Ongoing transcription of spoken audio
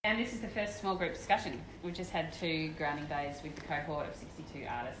And this is the first small group discussion. We've just had 2 grounding days with the cohort of 62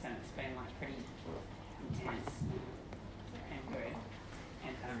 artists, and it's been like pretty intense and good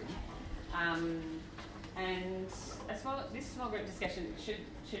and fun. And this small group discussion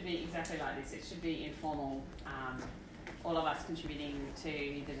should be exactly like this. It should be informal. All of us contributing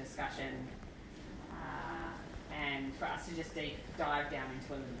to the discussion, and for us to just dive down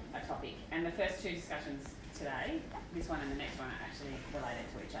into a topic. And the first 2 discussions today, this one and the next one, are actually related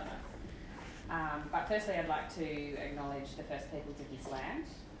to each other. But firstly, I'd like to acknowledge the First Peoples of this land,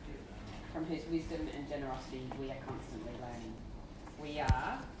 from whose wisdom and generosity we are constantly learning.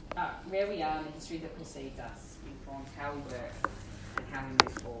 Where we are and the history that precedes us informs how we work and how we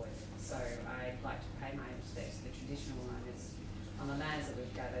move forward. So I'd like to pay my respects to the traditional owners on the lands that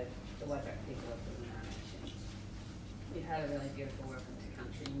we've gathered, the Whadjuk people of the Noongar Nation. We've had a really beautiful welcome to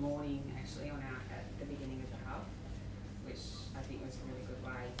country morning actually at the beginning of the hub, which I think was a really good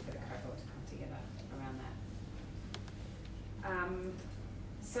way for the cohort to come together around that.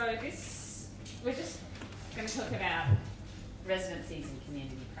 We're just going to talk about residencies and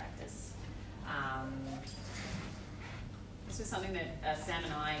community practice. This was something that Sam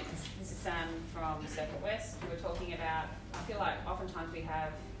and this is Sam from Circuit West, we were talking about. I feel like oftentimes we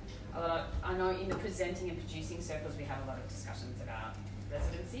have I know in the presenting and producing circles we have a lot of discussions about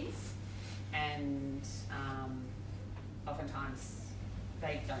residencies, and oftentimes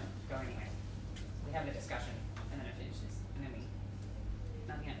they don't go anywhere. We have a discussion and then it finishes and then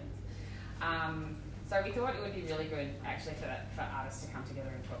nothing happens. So we thought it would be really good actually for artists to come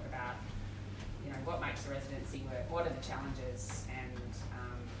together and talk about, what makes a residency work, what are the challenges, and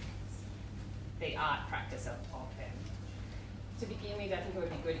the art practice of them. To begin with, I think it would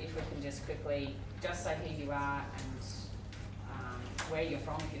be good if we can just quickly just say who you are and where you're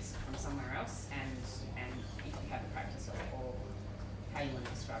from, if you're from somewhere else, and if you have a practice or how you want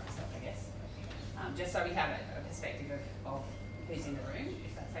to describe yourself, I guess. Just so we have a perspective of who's in the room,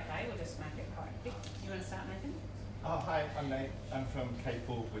 if that's okay. We'll just make it quite quick. You want to start, Nathan? Hi, I'm Nate. I'm from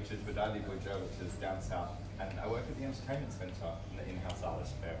Capel, which is Wadali Wudja, which is down south, and I work at the Entertainment Centre in the in-house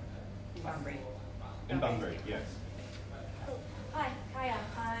artist fair. In Bunbury. In Bunbury, yes. Hi,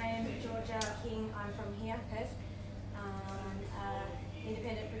 I'm Georgia King. I'm from here, Perth.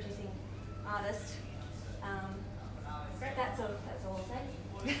 Independent producing artist. That's all I'll say.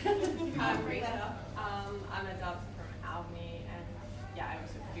 I'm Rita. I'm a dancer from Albany, and I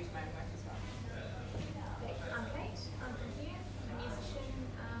also produce my own work as well. I'm Kate. I'm from here. I'm a musician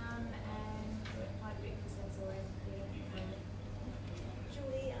and work quite a bit for Sensorium Theatre at the moment.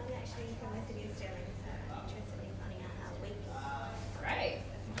 Julie, I'm actually from the City of Stirling, so I'm interested in finding out how we can. Great.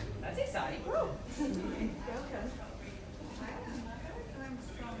 That's exciting. Welcome. I'm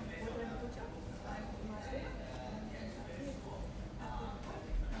from Woodland Butcher. I'm from Marshall.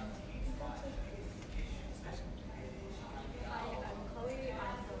 Hi, I'm Chloe.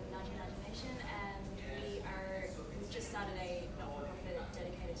 I'm from 1990 Nation, and we've just started a not-for-profit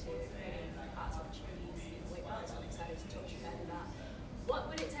dedicated to creating arts opportunities in the Week Arts. I'm excited to talk to you guys about what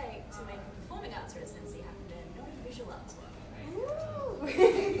would it take to make a performing arts residency happen and not a visual arts one.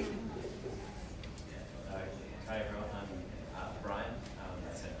 Hi everyone, I'm Brian,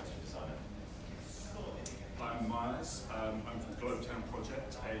 Centre Designer. I'm Miles, I'm from Globetown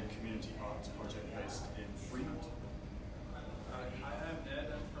Project, a community arts project based in Fremont. Hi, I'm Ned,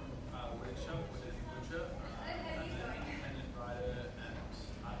 I'm from Workshop within Butcher. I'm an independent writer and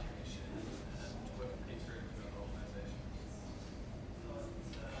art technician and work with Peter in the organisation.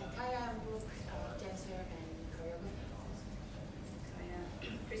 Hi, I'm Brooke, dancer and choreographer.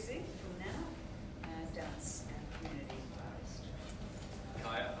 Chrissy from Now, dance and community artist.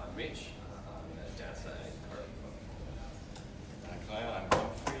 Hi, I'm Mitch, I'm a dancer and choreographer. Hi, I'm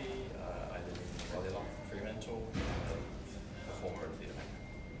Humphrey, I live in Ballylong, Fremantle, performer and theatre maker.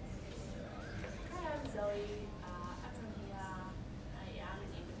 Hi, I'm Zoe. I'm from here. I'm an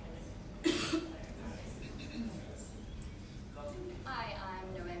independent. Hi, I'm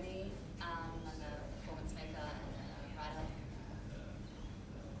Noemi. I'm a performance maker and a writer.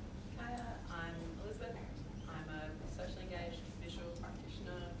 Hi, I'm Elizabeth. I'm a socially engaged visual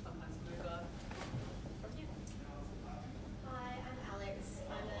practitioner, sometimes mover from here. Hi, I'm Alex.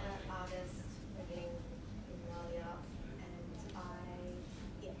 I'm an artist living in Walia, and just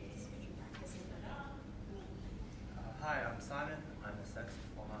visual practice in Melbourne. Hi, I'm Simon. I'm a sax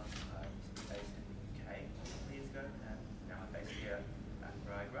performer. I used to be based in the UK a couple of years ago, and now I'm based here at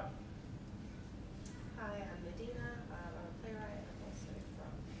Niagara. Hi, I'm Medina. I'm a playwright. I'm also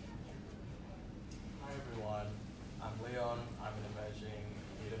from here. Hi everyone, I'm Leon. I'm an emerging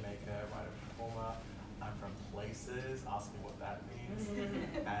theatre maker, writer, performer. I'm from Places, ask me what that means.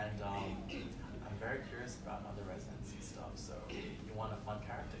 And very curious about other residents and stuff, so you want a fun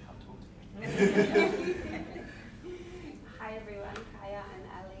character, come talk to me. Hi everyone, Kaya, I'm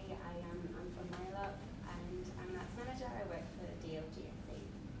Ali. I'm from Layla and I'm an arts manager. I work for DLGSC.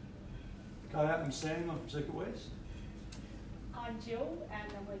 Kaya, I'm Sam, I'm from Circuit West. I'm Jill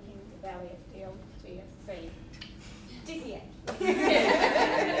and I'm working with the Valley of DLGSC. DCA.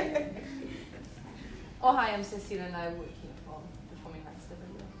 Oh hi, I'm Cecilia and I work here for Performing Arts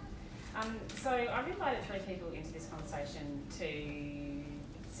Everywhere. So I've invited 3 people into this conversation to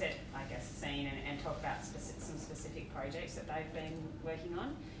set, I guess, a scene and talk about some specific projects that they've been working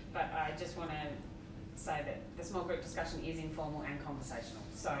on. But I just want to say that the small group discussion is informal and conversational.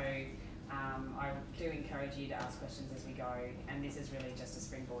 So I do encourage you to ask questions as we go, and this is really just a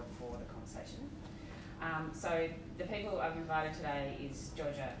springboard for the conversation. So the people I've invited today is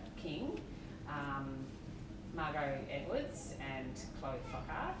Georgia King, Margot Edwards and Chloe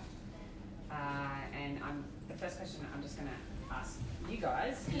Flockhart. And the first question I'm just going to ask you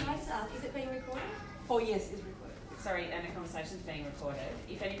guys Can I ask, is it being recorded? Oh yes, it's recorded. Sorry, and the conversation's being recorded.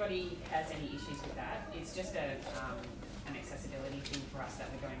 If anybody has any issues with that, it's just an accessibility thing for us that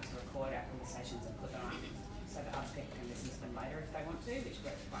we're going to record our conversations and put them on so that other people can listen to them later if they want to, which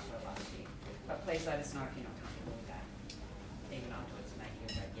worked quite well last year. But please let us know if you're not comfortable with that, even afterwards make you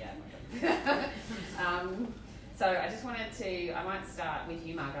go, yeah. So I just wanted to, I might start with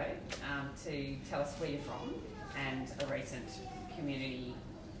you, Margot, to tell us where you're from and a recent community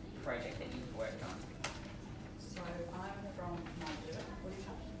project that you've worked on. So I'm from Margaret.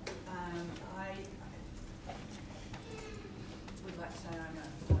 I would like to say I'm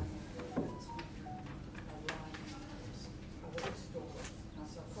a bookstore.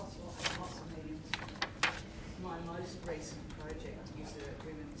 So across lots of mediums. My most recent project is a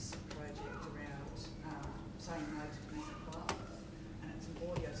women's project around saying no to domestic violence, and it's an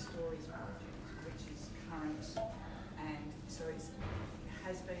audio stories project, which is current, and so it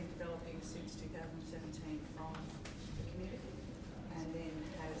has been developing since 2017 from the community, and then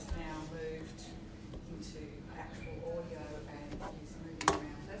has now moved into actual audio and is moving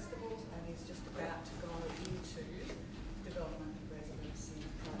around festivals, and is just about to go into development of residency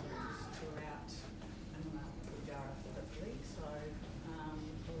programs throughout Bulgaria, hopefully. So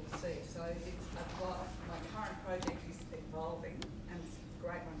we'll see. So it's my current project is evolving, and it's a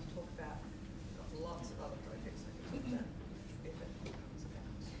great one to talk about. We've got lots of other projects I can talk about if it comes about.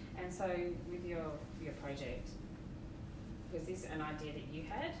 And so with your project, was this an idea that you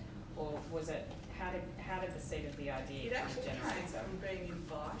had, or was it, how did the seed of the idea It actually generate came itself? from being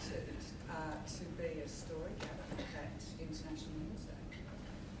invited to be a story gatherer at International Women's Day,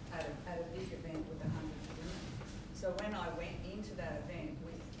 at a big event with 100 women. So when I went into that event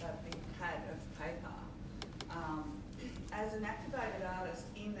with a big pad of paper, as an activated artist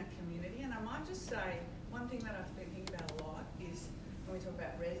in the community, and I might just say, one thing that I've been thinking about a lot is when we talk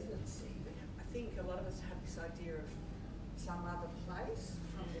about residency, I think a lot of us have this idea of some other place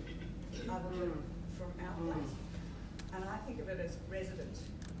other than from our place. And I think of it as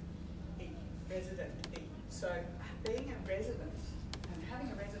resident-y. So being a resident and having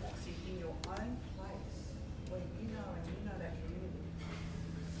a residency in your own place where you know that community,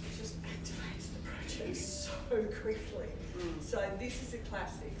 it just activates the project so quickly. So this is a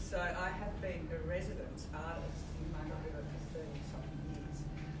classic. So I have been a resident artist in Margaret River for 30-something years.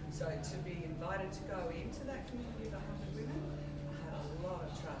 So to be invited to go into that community of 100 women, I had a lot of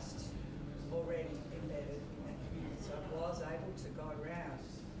trust already embedded in that community. So I was able to go around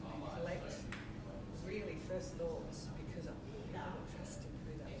and collect really first thoughts because I had a trust in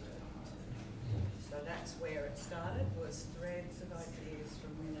who they were. So that's where it started, was threads of ideas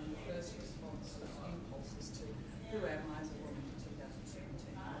from women, first responses, impulses to who am I as a woman in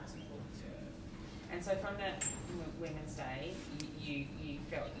 2017, what's important to me. And so from that Women's Day, you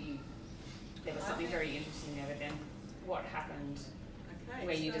felt there was something very interesting there, but then what happened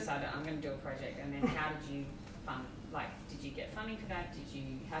where you decided I'm going to do a project, and then how did you fund, like did you get funding for that?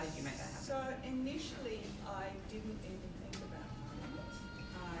 How did you make that happen? So initially I didn't even think about funding it.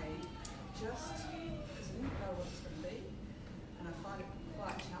 I just, because I didn't know what it's going to be, and I find it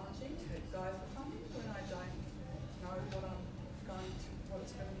quite challenging to go for funding when I don't know what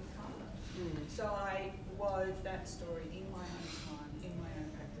it's going to become. So I wove that story in my own time, in my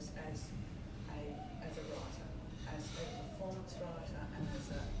own practice as a writer, as a performance writer, and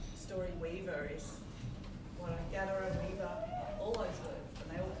as a story weaver is what I gather and weaver, all those words,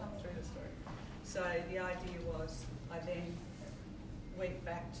 and they all come through the story. So the idea was I then went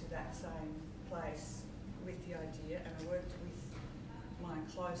back to that same place with the idea, and I worked with my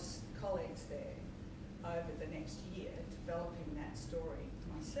close colleagues there over the next year, developing that story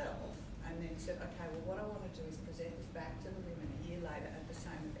myself, and then said, okay, well, what I want to do is present this back to the women a year later at the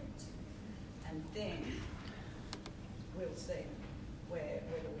same event. And then we'll see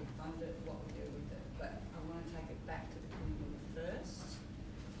whether we fund it, what we do with it. But I want to take it back to the community first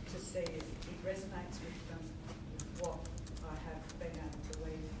to see if it resonates with them, with what I have been able to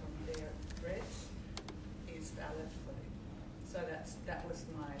read from their threads is valid for them. So that was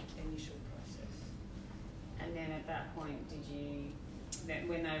my initial process. And then at that point, did you,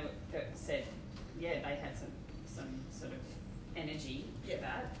 when they said, yeah, they had some sort of energy for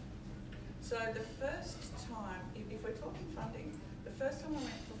that? So the first time, if we're talking funding, the first time I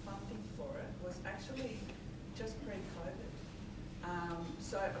went for funding for it was actually just pre-COVID.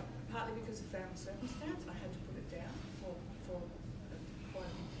 So partly because of family circumstance, I had to put it down for quite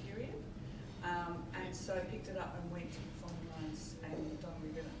a big period. And so I picked it up and went to Performing Loans and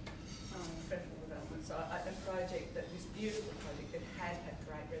Donnelly River Professional Development. So a project, this beautiful project that had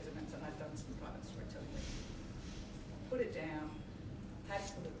great resonance, and I'd done some private storytelling. Put it down, had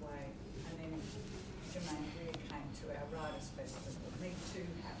to put it away, and then Jermaine Greer came to our Writers' Festival. Me Too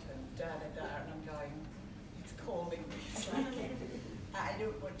happened, and I'm going, it's calling me. It's like, I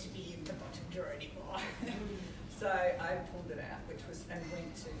don't want to be in the bottom drawer anymore. So I pulled it out, and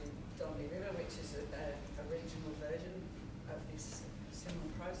went to Donnelly River, which is a regional version of this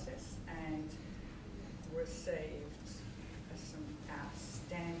similar process, and received some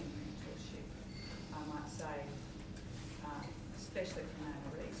outstanding mentorship, I might say, especially from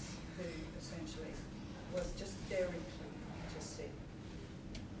Anna Reese, who essentially was just very clear, just said,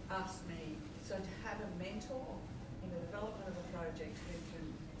 asked me, so to have a mentor in the development of a project who can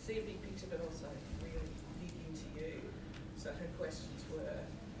see a big picture but also really dig into you. So her questions were,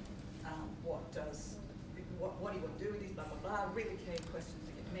 what do you want to do with this, blah, blah, blah, really key questions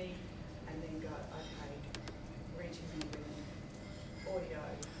to get me, and then go, okay, reaching many women, audio,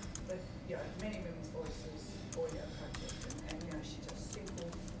 but, many women's voices, audio project, and she just simple,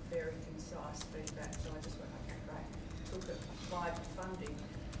 very concise feedback, so I just went, okay, great. Took it, applied for funding,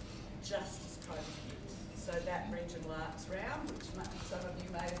 just as COVID hit. So that regional arts round, which some of you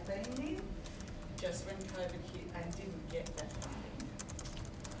may have been in, just when COVID hit and didn't get that funding.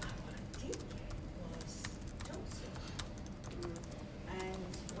 What I did get was JobSeek.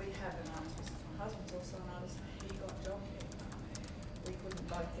 And we have an artist, my husband's also an artist, he got JobKeeper. We couldn't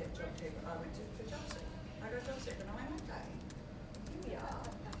both get JobKeeper. I went for JobSeek. I got JobSeek and I went, okay, here we are,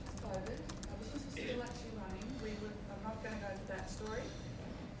 after COVID. Our business is still actually running. I'm not going to go to that story.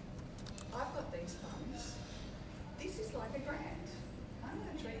 I've got these funds. This is like a grant. I'm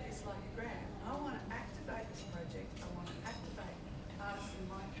going to treat this like a grant. I want to activate this project. I want to activate artists in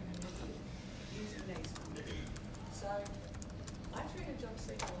my community using these funds. So I treated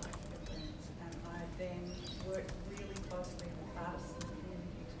JobSeeker like a grant, and I then worked really closely with artists in the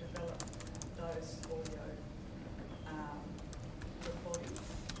community to develop those audio recordings,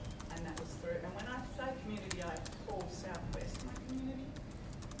 and that was through. And when I say community, I call Southwest my community.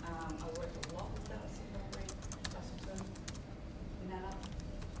 I work a lot with Dallas and Mulberry, Busselton, Nana,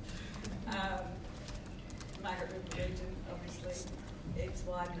 Margaret River region, obviously. It's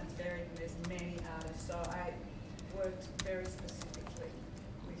wide and it's varied, and there's many artists. So I worked very specifically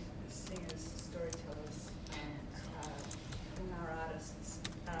with singers, storytellers, and our artists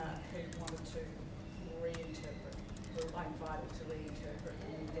who wanted to reinterpret, who I invited to reinterpret,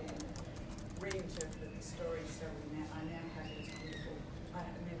 and then reinterpreted the story. So I now have this beautiful. And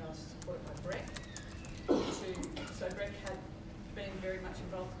then I was supported by Brett. So Brett had been very much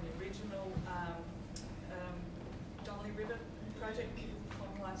involved in the original Donnelly River project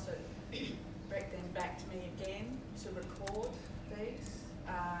online. So Brett then backed me again to record these,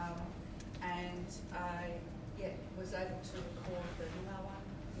 and I was able to record the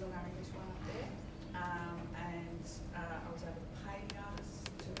Noongar English one up there, and I was able to pay the artists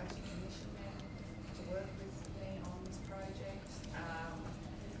to actually commission them to work with me on this project.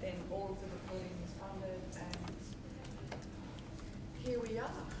 Then all of the recording was funded, and here we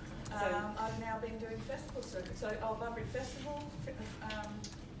are. I've now been doing festival circuit. So Bunbury Festival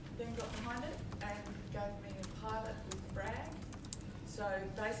then got behind it and gave me a pilot with Bragg. So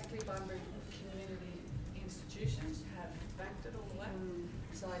basically Bunbury community institutions have backed it all the way.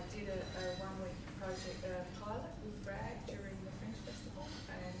 So I did a 1-week project pilot with Bragg during the Fringe Festival,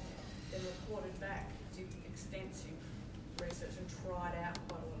 and then reported back, did extensive research and tried out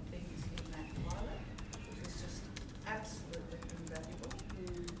quite a lot of things in that pilot, which was just absolutely invaluable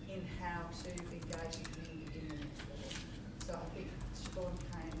in how to engage the community in the next level. So I think Siobhan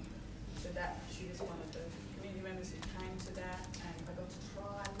came to that. She was one of the community members who came to that, and I got to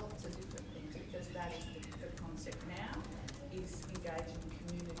try lots of different things, because that is the concept now, is engaging the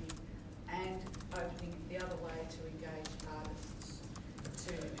community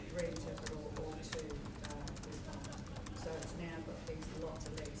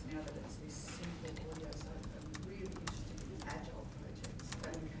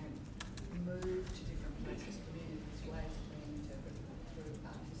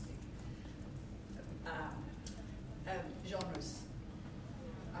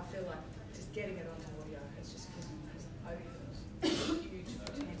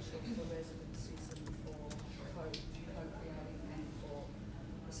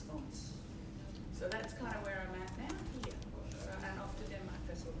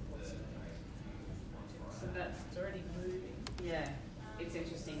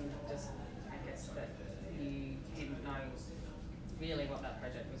interesting, just I guess that you didn't know really what that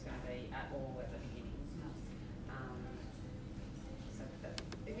project was going to be at all at the beginning. So that,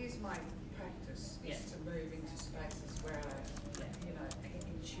 it is my practice is to move into spaces where I, you know,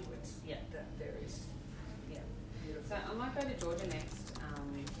 intuit that there is. So I might go to Georgia next,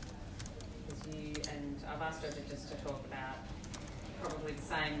 because you and I've asked Georgia just to talk about probably the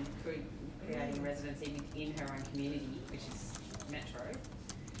same creating residency within her own community, which is Metro,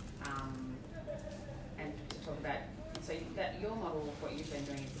 and to talk about so that your model of what you've been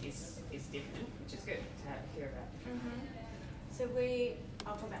doing is different, which is good to hear about. So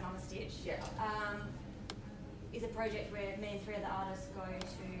I'll talk about Mama Stitch. Yeah. Is a project where me and 3 other artists go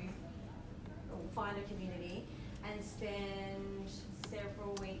to find a community and spend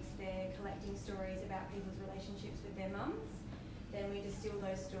several weeks there collecting stories about people's relationships with their mums. Then we distill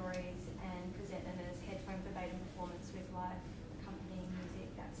those stories and present them as headphone verbatim performance with live accompanying music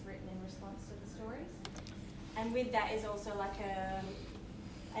that's written in response to the stories. And with that is also like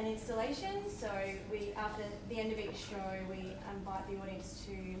an installation. So after the end of each show, we invite the audience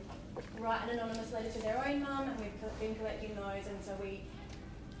to write an anonymous letter to their own mum, and we've been collecting those, and so we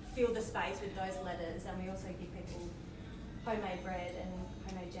fill the space with those letters, and we also give people homemade bread and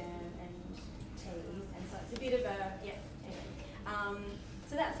homemade jam and tea, and so it's a bit of a,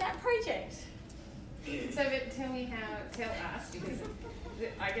 so that's that project. So but tell us, because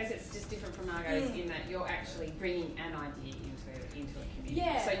I guess it's just different from Margot's in that you're actually bringing an idea into a community.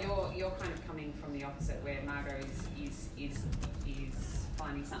 Yeah. So you're kind of coming from the opposite, where Margot is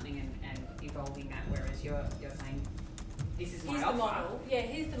finding something and evolving that, whereas you're saying, this is my here's offer. The model. Yeah,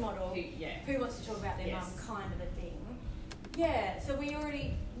 here's the model. Who wants to talk about their mum, kind of a thing. Yeah, so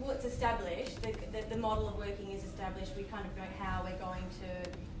it's established, the model of working is established, we kind of know how we're going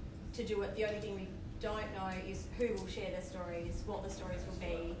to do it. The only thing we don't know is who will share their stories, what the stories will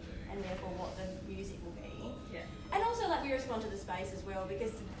be, and therefore what the music will be. Yeah. And also we respond to the space as well,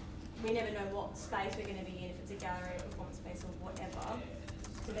 because we never know what space we're going to be in, if it's a gallery, a performance space or whatever.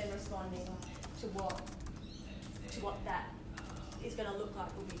 So then responding to what that is going to look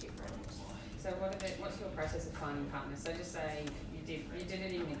like will be different. So what's your process of finding partners? So just say you did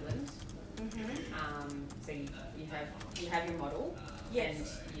it in Midland. So you have your model, and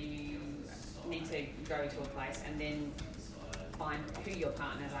you need to go to a place and then find who your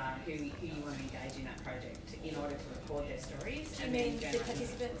partners are, who you want to engage in that project in order to record their stories. Do you mean the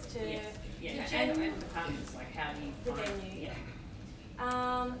participants to and the partners, like how do you the find venue?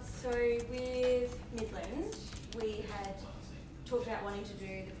 So with Midland, we had talked about wanting to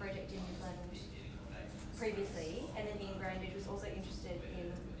do the project in Midland previously, and then Ian Grandage was also interested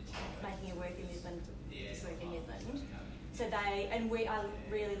in making it work in Midland, this work in Midland. So I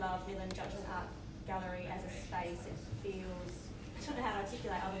really love Midland Judgment Art Gallery as a space. It feels, I don't know how to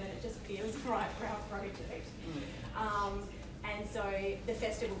articulate other than it just feels right for our project. And so the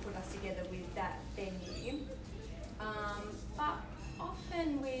festival put us together with that venue. But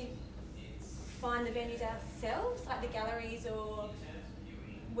often we find the venues ourselves, like the galleries, or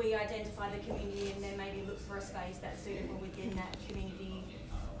we identify the community and then maybe look for a space that's suitable within that community.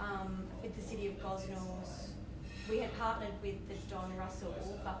 With the City of Gosnells, we had partnered with the Don Russell,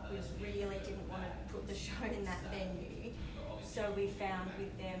 but we really didn't want to put the show in that venue. So we found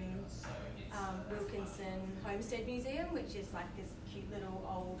with them Wilkinson Homestead Museum, which is like this cute little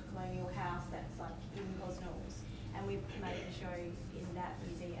old colonial house that's like in Gosnells, and we've made the show in that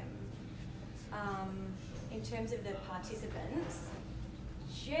museum. In terms of the participants,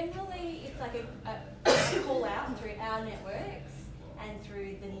 generally it's like a call out through our networks and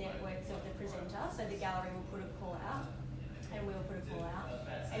through the networks of the presenter. So the gallery will put a call out and we'll put a call out.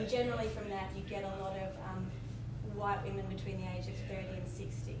 And generally from that you get a lot of white women between the age of 30 and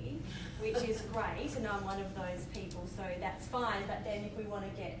 60, which is great, and I'm one of those people, so that's fine. But then if we want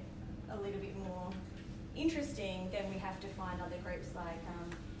to get a little bit more interesting, then we have to find other groups, like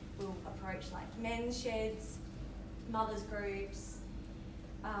we'll approach like men's sheds, mothers groups,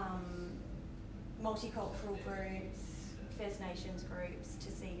 multicultural groups, First Nations groups,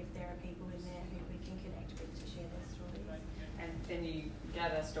 to see if there are people in there who we can connect with to share their stories. And then you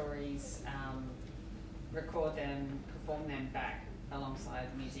gather stories, record them, perform them back alongside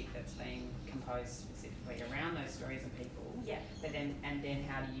music that's been composed specifically around those stories and people. Yeah. But then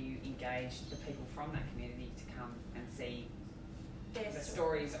how do you engage the people from that community to come and see the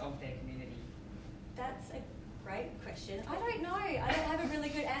stories of their community? That's a great question. I don't know. I don't have a really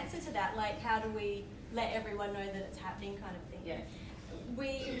good answer to that. Like, how do we let everyone know that it's happening, kind of thing? Yeah.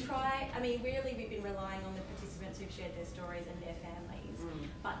 We try, really we've been relying on the participants who've shared their stories and their families,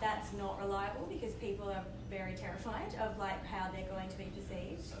 but that's not reliable because people are very terrified of like how they're going to be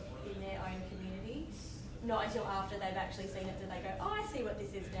perceived. not until after they've actually seen it do they go, oh, I see what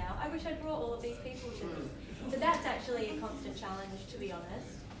this is now. I wish I'd brought all of these people to this. So that's actually a constant challenge, to be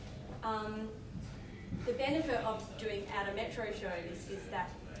honest. The benefit of doing out-of-metro shows is that,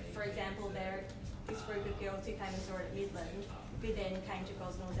 for example, this group of girls who came and saw it at Midland, who then came to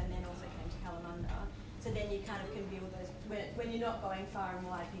Gosnells and then also came to Kalamunda. So then you kind of can build those, when you're not going far and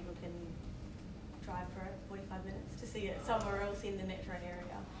wide, people can drive for 45 minutes to see it somewhere else in the metro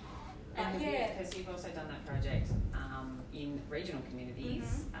area. And because you've also done that project in regional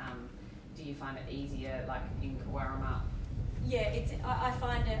communities, do you find it easier, like in Kawarama? Yeah, I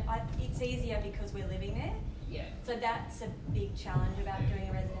find it's easier because we're living there. Yeah. So that's a big challenge about doing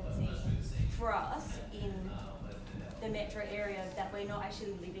a residency for us in the metro area, that we're not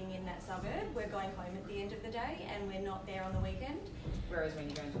actually living in that suburb. We're going home at the end of the day and we're not there on the weekend. Whereas when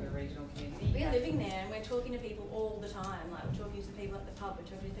you go into a regional community, we're living there and we're talking to people all the time. Like, we're talking to people at the pub, we're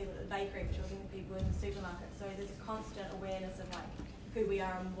talking to people at the bakery, we're talking to people in the supermarket. So there's a constant awareness of like who we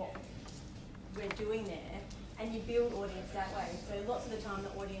are and what we're doing there. And you build audience that way. So lots of the time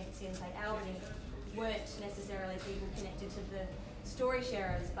the audience in, say, Albany weren't necessarily people connected to the story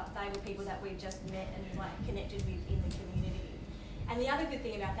sharers, but they were people that we've just met and like connected with in the community. And the other good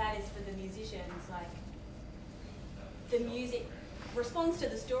thing about that is for the musicians, like the music responds to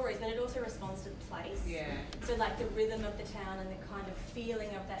the stories, but it also responds to the place. Yeah. So like the rhythm of the town and the kind of feeling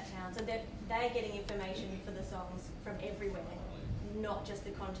of that town. So they're getting information for the songs from everywhere, not just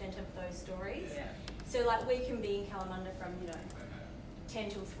the content of those stories. Yeah. So like we can be in Kalamunda from, 10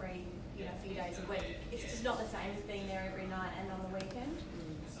 till 3, a few days a week. It's just not the same as being there every night and on the weekend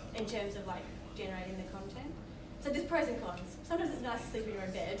in terms of like generating the content. So there's pros and cons. Sometimes it's nice to sleep in your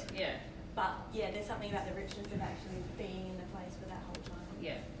own bed. Yeah. But yeah, there's something about the richness of actually being in the place for that whole time.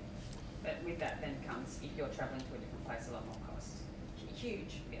 Yeah. But with that then comes, if you're travelling to a different place, a lot more cost.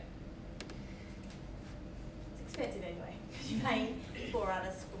 Huge. Yeah. It's expensive anyway, because you're paying 4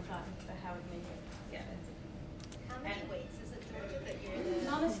 artists full time for however many weeks. Yeah. How many weeks is it, Georgia, that you're in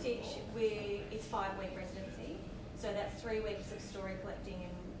Mama Stitch, it's 5-week residency. So that's 3 weeks of story collecting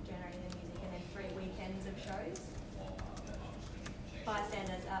and generating the music, and then 3 weekends of shows.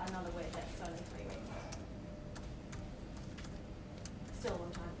 Bystanders are another week, that's only 3 weeks. Still a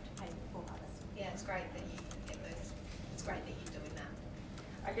long time to pay 4 artists. Yeah, it's great that you get those. It's great that you're doing that.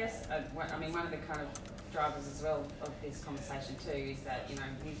 I guess, one of the kind of drivers as well of this conversation too is that,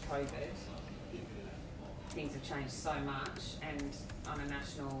 with COVID, things have changed so much, and on a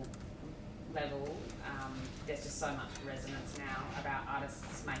national level, there's just so much resonance now about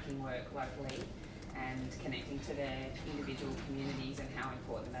artists making work locally and connecting to their individual communities and how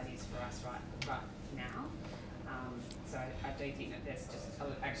important that is for us right now. So I do think that there's just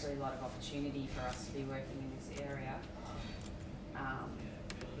actually a lot of opportunity for us to be working in this area,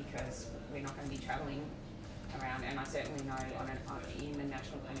 because we're not going to be travelling around, and I certainly know in the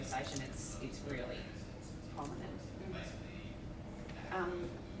national conversation it's really prominent.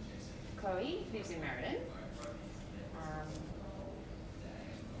 Chloe lives in Merredin.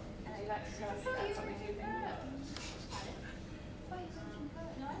 And would you like to tell us about something you've been doing?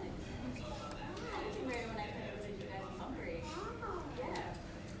 No, I lived in Merredin when I came to visit you guys in Hungary. Yeah.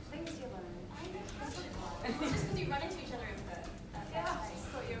 Things you learn. It's just because you run into each other in Perth. That's why I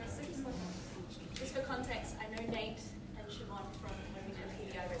thought you were a super sweet. Just for context, I know Nate and Siobhan from when we did a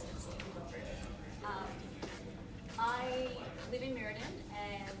PDI residency in Hungary. I live in Merredin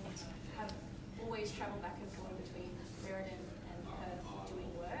and have always travelled back and forth between Merredin and Perth doing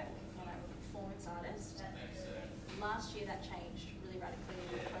work, and I'm a performance artist. Last year that changed really radically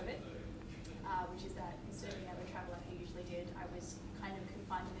with COVID, which is that instead of being able to travel like I usually did, I was kind of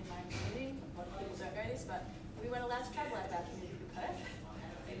confined within my own community. A lot of people don't know this, but we weren't allowed to travel out of our community to Perth.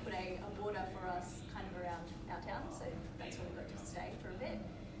 They put a border for us kind of around our town, so that's where we got to stay for a bit.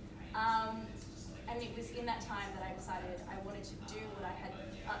 And it was in that time that I decided I wanted to do what I had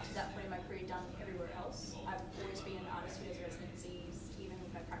up to that point in my career done everywhere else. I've always been an artist who does residencies, even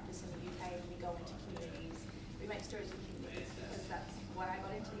with my practice in the UK. We go into communities, we make stories with communities, because that's why I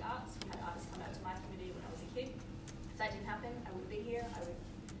got into the arts. We had artists come out to my community when I was a kid. If that didn't happen, I wouldn't be here, I would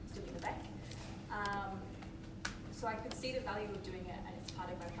still be in the back. So I could see the value of doing it, and it's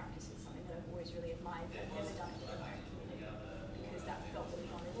part of my practice. It's something that I've always really admired, but I've never done it in my own community, because that felt really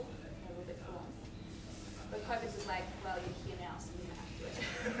vulnerable and a little bit full on. But COVID was like, well, you're here now, so you're going to have to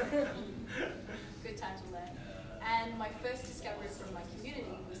do it. Good time to learn. And my first discovery from my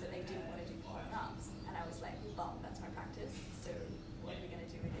community was that they didn't want to do performing arts. And I was like, well, that's my practice, so what are we going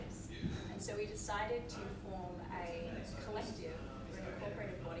to do with this? And so we decided to form a collective, or an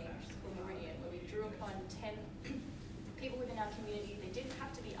incorporated body, which is called Meridian, where we drew upon 10 people within our community. They didn't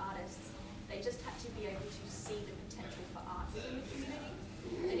have to be artists. They just had to be able to art within the community.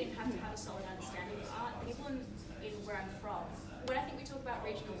 They didn't have to have a solid understanding of art. People in where I'm from, when I think we talk about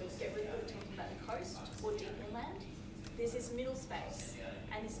regional, we get really good at talking about the coast or deep inland. There's this middle space,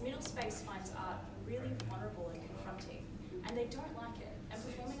 and this middle space finds art really vulnerable and confronting, and they don't like it. And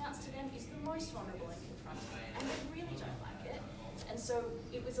performing arts to them is the most vulnerable and confronting, and they really don't like it. And so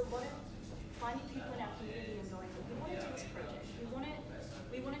it was a lot of finding people in our community and going, we want to do this project. We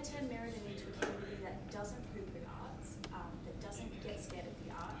wanted to mirror them into a community that doesn't poop with arts, that doesn't get scared of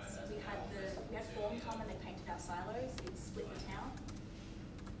the arts. We had Form come and they painted our silos. It split the town.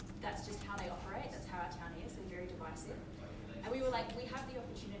 That's just how they operate. That's how our town is. They're very divisive. And we were like, we have the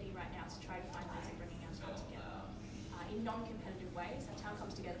opportunity right now to try to find ways of bringing our town together in non-competitive ways. Our town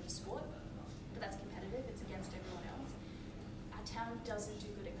comes together for sport, but that's competitive. It's against everyone else. Our town doesn't do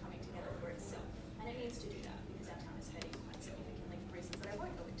good at coming together for itself, and it needs to do that because our town is hurting quite significantly for reasons that I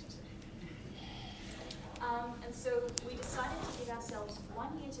won't go into today. And so we decided to give ourselves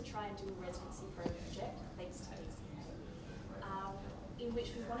 1 year to try and do a residency project, thanks to DCA, in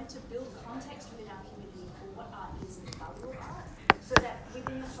which we wanted to build context within our community for what art is and the value of art, so that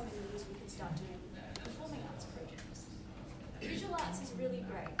within the coming years we could start doing performing arts projects. Visual arts is really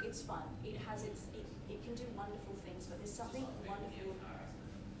great. It's fun. It can do wonderful things, but there's something wonderful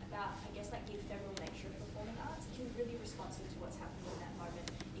about, I guess, like the ephemeral nature of performing arts. It can be really responsive to what's happening in that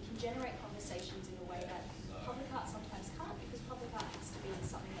moment. It can generate conversations in a way that public art sometimes can't, because public art has to be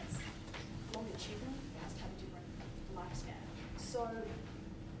something that's longitudinal. It has to have a different lifespan. So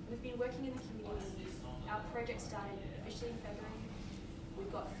we've been working in the community. Our project started officially in February. We've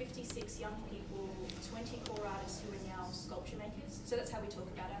got 56 young people, 20 core artists who are now sculpture makers. So that's how we talk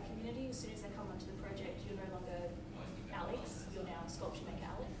about our community. As soon as they come onto the project, you're no longer Alex, you're now sculpture maker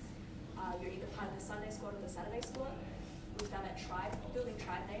Alex. You're either part of the Sunday squad or the Saturday squad. We found that building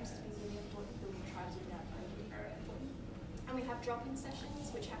tribe names has been really important. Building tribes within our community is very important. And we have drop-in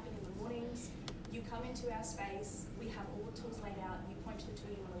sessions, which happen in the mornings. You come into our space, we have all the tools laid out, you point to the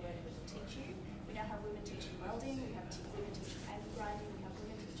tool you want to learn and we can teach you. We now have women teaching welding, we have women teaching angle grinding, we have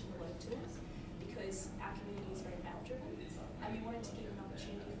women teaching a lot of tools, because our community is very male-driven, and we wanted to give an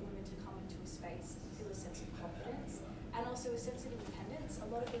opportunity for women to come into a space and feel a sense of confidence, and also a sense of independence. A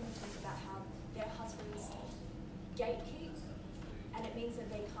lot of women talk about how their husbands gatekeep, and it means that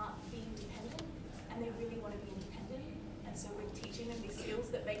they can't be independent, and they really want to be independent, and so we're teaching them these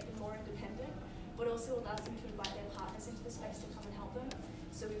skills that make them more independent, but also allows them to invite their partners into the space to come and help them.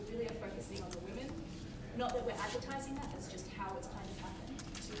 So we really are focusing on the women. Not that we're advertising that, that's just how it's kind of happened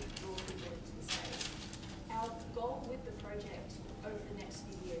to draw people into the space. Our goal with the project over the next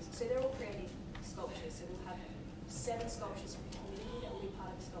few years, so they're all creating sculptures, so we'll have 7 sculptures from the community that will be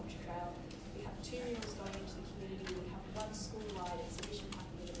part of the sculpture trail. We have 2 murals going into the community, we have 1 school-wide exhibition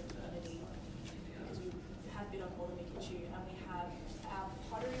happening in the community, because we have been on Board of Mikichu, and we have our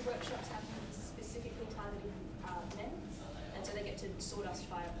pottery workshops happening specifically targeting men, and so they get to sawdust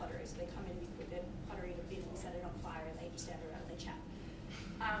fire pottery. So they come in, we put their pottery in a bin, we set it on fire, and they just stand around and they chat.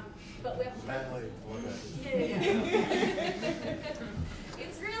 But we're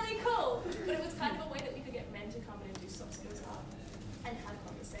it's really cool, but it was kind of a way that we could get men to come in and do soft skills art and have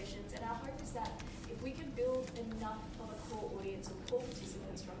conversations. And our hope is that if we can build enough of a core audience or core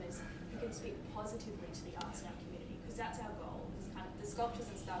participants from this who can speak positively to the arts in our community, because that's our goal. Is kind of the sculptures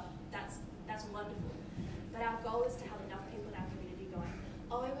and stuff. That's wonderful. But our goal is to have enough people in our community going,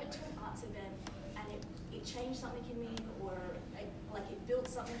 oh, I went to an arts event and it changed something in me, or it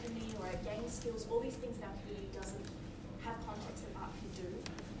built something in me, or it gained skills. All these things that our community doesn't have context that art can do.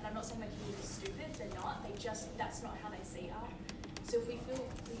 And I'm not saying my community is stupid, they're not. That's not how they see art. So if we feel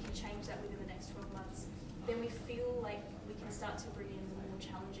we can change that within the next 12 months, then we feel like we can start to bring in the more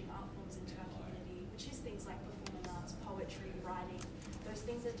challenging art forms into our community, which is things like performing arts, poetry, writing, those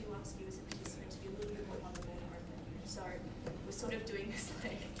things that do ask you as a participant to be a little bit more vulnerable and open. So we're sort of doing this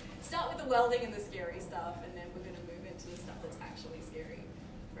start with the welding and the scary stuff, and then we're going to move into the stuff that's actually scary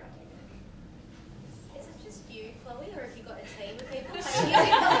for our community. Is it just you, Chloe, or have you got a team of people?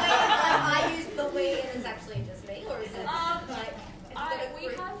 I use the we and it's actually just me, or is it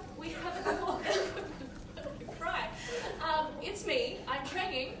we have a core cry. It's me. I'm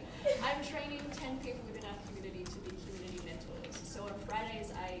training 10 people within our community to be community mentors. So on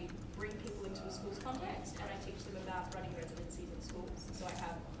Fridays I bring people into a school's context and I teach them about running residencies in schools. So I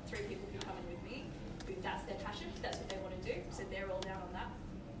have 3 people who come in with me, who that's their passion, that's what they want to do, so they're all down on that.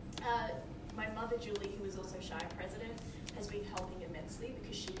 My mother, Julie, who is also Shire President, has been helping immensely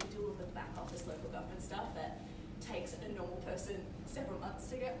because she can do all the back office local government stuff that takes a normal person several months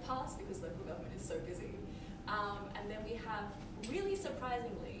to get past because local government is so busy. And then we have, really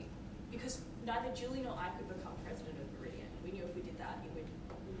surprisingly, because neither Julie nor I could become president of Meridian, we knew if we did that, it would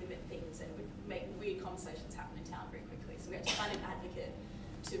limit things and would make weird conversations happen in town very quickly. So we had to find an advocate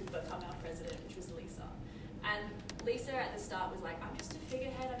to become our president, which was Lisa. And Lisa at the start was like, I'm just a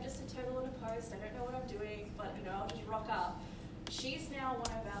figurehead, I'm just a turtle on a post, I don't know what I'm doing, but you know, I'll just rock up. She's now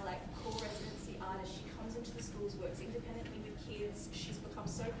one of our like core residency artists. She comes into the schools, works independently with kids. She's become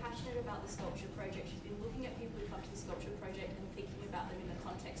so passionate about the sculpture project. She's been looking at people who come to the sculpture project and thinking about them in the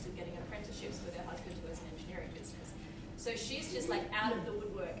context of getting apprenticeships with her husband who has an engineering business. So she's just like out of the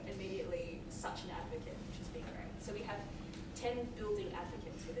woodwork immediately, such an advocate, which has been great. So we have 10 building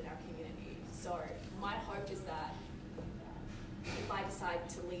advocates within our community. So my hope is that if I decide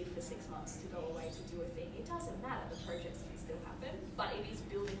to leave for 6 months to go away to do a thing, it doesn't matter, the projects can still happen, but it is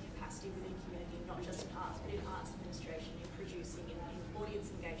building capacity within community, not just in arts, but in arts administration, in producing, in audience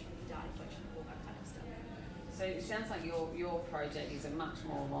engagement, in data collection, all that kind of stuff. So it sounds like your project is a much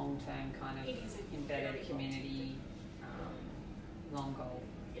more long-term kind of embedded community, long goal.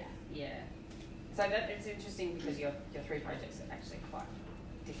 Yeah. Yeah. So that it's interesting because your 3 projects are actually quite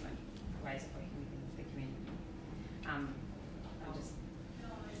different ways of working within the community. I'm just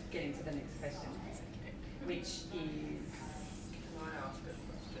getting to the next question, which is... Can I ask a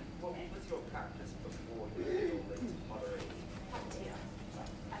question? What was your practice before you did all these pottery?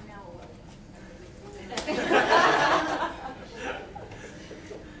 I'm now a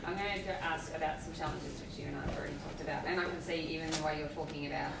I'm going to ask about some challenges which you and I have already talked about, and I can see even the way you're talking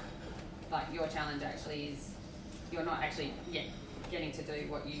about, like your challenge actually is you're not actually yet getting to do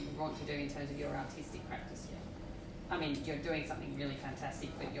what you want to do in terms of your artistic practice yet. I mean, you're doing something really fantastic,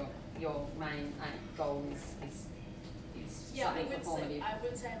 but your main goal is something performative. I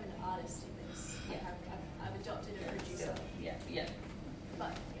would say I'm an artist in this. Yeah. I've adopted a producer. Yeah.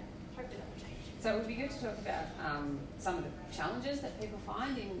 But yeah, hopefully that will change. So it would be good to talk about some of the challenges that people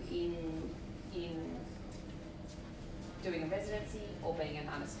find in doing a residency or being an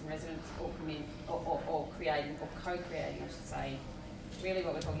artist in residence or creating or co-creating, I should say. Really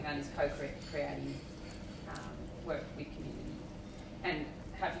what we're talking about is co-creating work with community and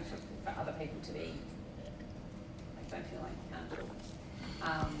happy for other people to be, like, don't feel like you can't do it.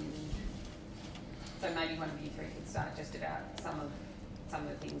 So maybe one of you 3 could start just about some of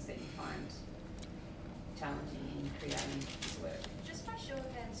the things that you find challenging in creating this work. Just by show of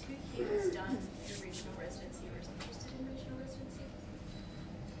hands, who here has done a regional residency or is interested in regional residency?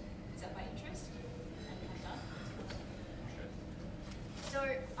 Is that by interest? And have done? So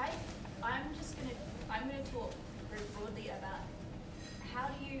I'm gonna talk very broadly about how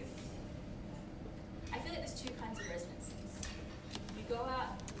do you, I feel like there's 2 kinds of residencies. You go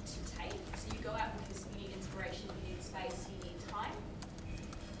out to take, so you go out because you need inspiration, you need space, you need time,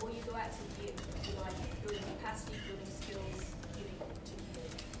 or you go out to give, like building capacity, building skills, giving to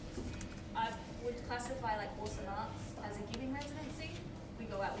community. I would classify like Awesome Arts as a giving residency. We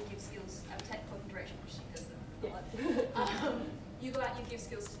go out, we give skills. I would take Cognitive Direction, which she does them a lot. You go out, you give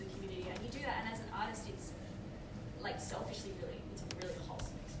skills to the community, and you do that, and as an artist, it's like selfishly it's a really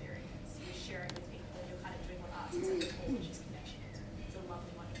wholesome experience. You're sharing with people, and you're kind of doing what arts is at the core, which is connection. It's a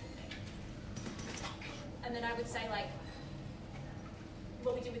lovely, wonderful thing. And then I would say, like,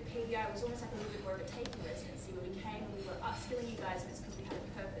 what we did with PBI was almost like a little bit more of a taking residency, where we came and we were upskilling you guys, and it's because we had a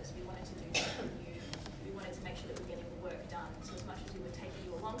purpose. We wanted to do something new. We wanted to make sure that we're getting the work done. So as much as we were taking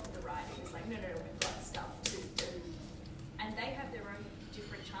you along for the ride, it was like, no, we've got stuff to do. And they have their own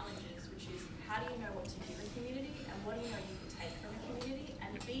different challenges, which is how do you know what to give a community, and what do you know you can take from a community,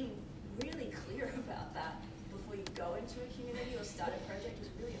 and being really clear about that before you go into a community or start a project is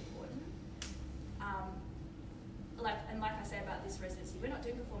really important. Like I say about this residency, we're not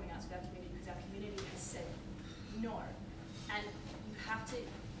doing performing arts with our community because our community has said no. And you have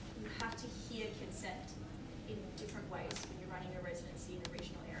to hear consent in different ways when you're running a residency in a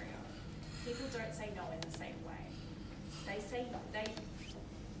regional area. People don't say no in the same way.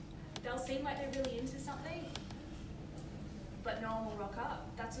 They'll seem like they're really into something, but no one will rock up.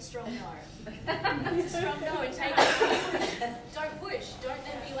 That's a strong no. That's a strong no. And don't push. Don't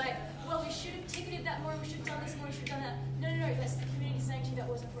then be like, well, we should have ticketed that more, we should have done this more, we should have done that. No, that's the community saying to you that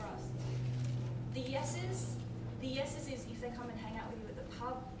wasn't for us. The yeses is if they come and hang out with you at the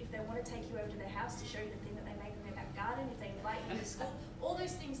pub, if they want to take you over to their house to show you the thing that they make in their back garden, if they invite you to school, all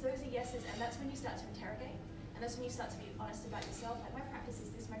those things, those are yeses, and that's when you start to interrogate. And that's when you start to be honest about yourself, like my practice is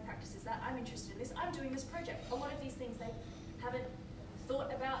this, my practice is that, I'm interested in this, I'm doing this project. A lot of these things, they haven't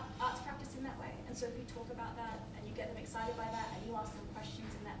thought about arts practice in that way. And so if you talk about that and you get them excited by that and you ask them questions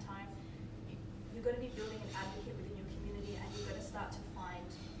in that time, you're going to be building an advocate within your community, and you're going to start to find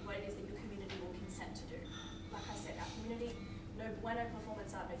what it is that your community will consent to do. Like I said, our community, no bueno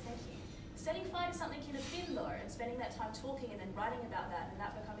performance art, no thank you. setting fire to something in a bin though, and spending that time talking and then writing about that, and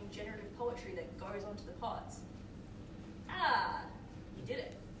that becoming generative poetry that goes onto the pods. You did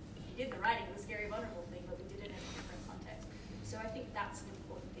it. You did the writing of the scary, vulnerable thing, but we did it in a different context. So I think that's an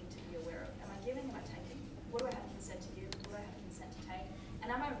important thing to be aware of. Am I giving? Am I taking? What do I have consent to give? What do I have consent to take? And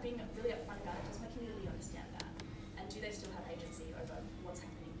am I being really upfront about it? Does my community understand that? And do they still have agency over what's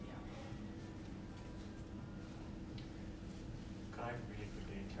happening here? Can I really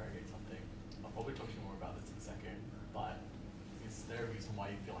quickly interrogate something? I'll probably talk to you more about this in a second, but is there a reason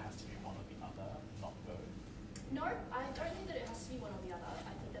why you feel it has to be one or the other, not both? No, I don't think that it has to be one or the other.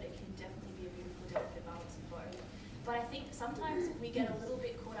 I think that it can definitely be a beautiful, delicate balance of both. But I think sometimes we get a little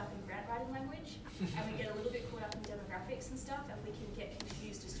bit caught up in grant writing language, and we get a little bit caught up in demographics and stuff, and we can get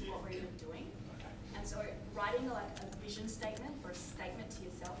confused as to what we're even doing. And so writing like a vision statement or a statement to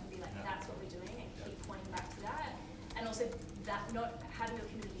yourself and be like, that's what we're doing, and keep pointing back to that. And also that not having your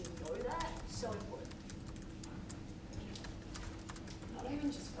community know that, so important. Not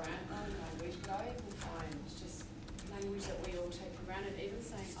even just grant writing language, but I even find just language that we all take for granted, even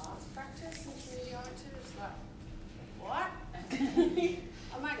saying arts practice and community oriented, it's like, what?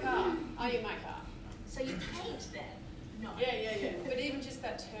 I make art. Oh, you make art. So you paint then? No. Yeah. But even just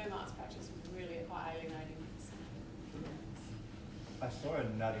that term arts practice was really quite alienating. I saw a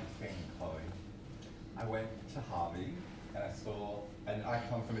nutty thing, Chloe. I went to Harvey and I saw, and I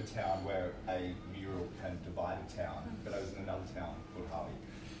come from a town where a mural can divide a town, but I was in another town called Harvey.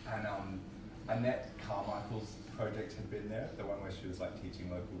 And Annette Carmichael's project had been there, the one where she was like teaching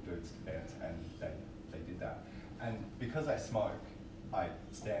local dudes to dance, and they did that. And because I smoke, I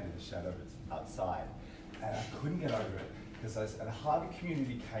stand in the shadows outside, and I couldn't get over it because the Harvey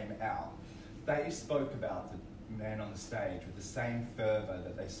community came out. They spoke about the man on the stage with the same fervour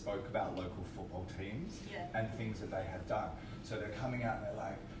that they spoke about local football teams and things that they had done. So they're coming out and they're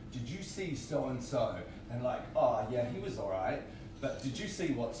like, did you see so-and-so? And like, oh yeah, he was all right, but did you see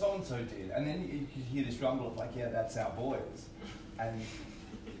what so-and-so did? And then you could hear this rumble of like, yeah, that's our boys. And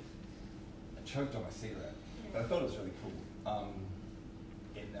I choked on my cigarette, but I thought it was really cool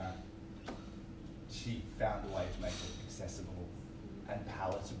in that she found a way to make it accessible and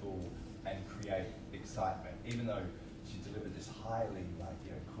palatable and create excitement, even though she delivered this highly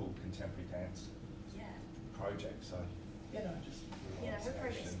cool contemporary dance project. So just her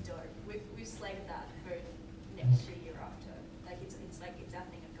project's dope. We've slated that for next year after. Like it's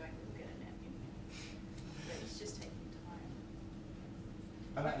happening and going. We'll get it now. But it's just taking time.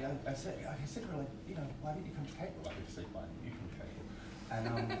 And I said to her, like, why didn't you come to Capel? I could see why you come to Capel.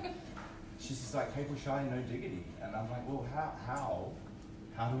 And she's just like, Capel shy, no diggity. And I'm like, well,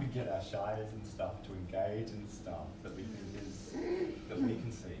 how do we get our shies and stuff to engage and stuff that we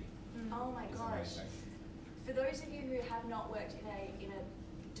can see? Oh my gosh! Amazing. For those of you who have not worked in a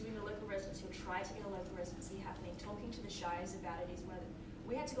doing a local residency or try to get a local residency happening, talking to the shies about it is one of the.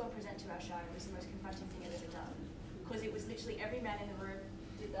 We had to go and present to our shire. It was the most confronting thing I've ever done because it was literally every man in the room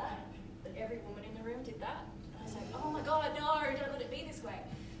did that, but every woman in the room did that. And I was like, oh my god, no! Don't let it be this way.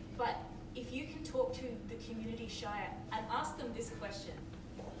 But if you can talk to the community shire and ask them this question.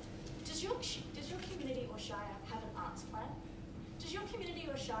 Does your community or shire have an arts plan? Does your community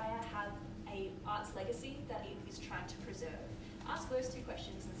or shire have a arts legacy that it is trying to preserve? Ask those two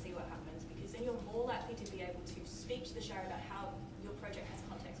questions and see what happens, because then you're more likely to be able to speak to the shire about how your project has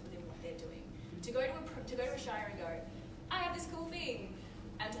context within what they're doing. To go to a shire and go, I have this cool thing,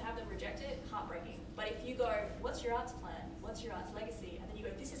 and to have them reject it, heartbreaking. But if you go, what's your arts plan? What's your arts legacy? And then you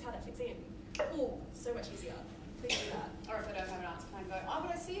go, this is how that fits in. Oh, so much easier. Please do that. Or if I don't have an arts plan, go, oh, but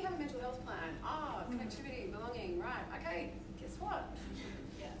I see you have a mental health plan. Connectivity, belonging, right. Okay, guess what?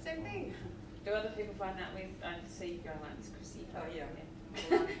 Same thing. Do other people find that with, I see you going like this, Chrissy? Oh yeah.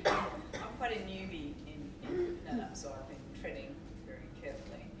 Well, I'm quite a newbie in that, so I've been treading very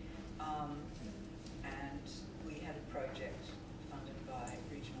carefully. And we had a project funded by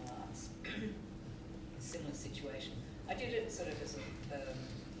Regional Arts, a similar situation. I did it sort of as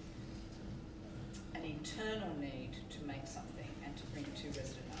an internal need to make something and to bring 2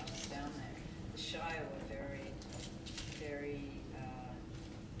 resident artists down there. The Shire were very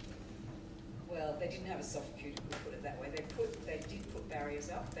well, they didn't have a soft cue, to put it that way. They did put barriers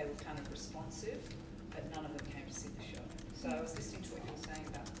up. They were kind of responsive, but none of them came to see the show. So I was listening to what you were saying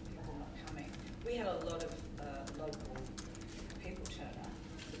about people not coming. We had a lot of local people turn up,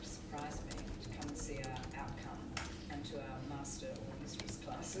 which surprised me, to come and see our outcome and to our master or mistress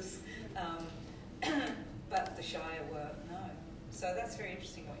classes. But the Shire were no. So that's very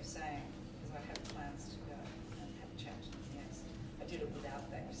interesting what you're saying, because I have plans to go and have a chat to them, yes. I did it without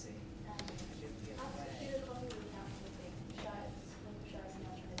that, you see. I did it the other way. Local shires are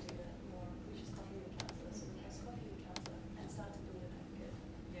now trying to do that more.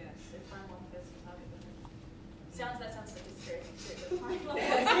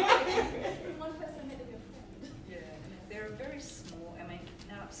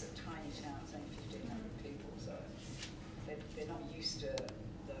 It's a tiny town, it's only 1,500 people, so they're not used to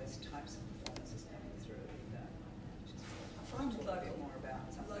those types of performances coming through. I find a little bit more about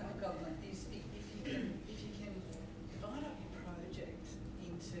local government is if you can divide up your project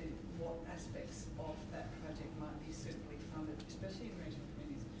into what aspects of that project might be suitably funded, especially in regional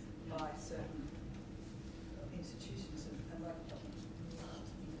communities, by certain institutions and local governments love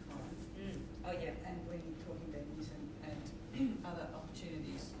in kind. Oh yeah, and when you're talking venues and other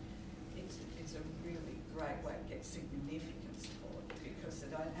opportunities, it's a really great way to get significant support because they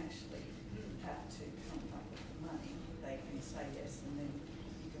don't actually have to come up with the money. They can say yes, and then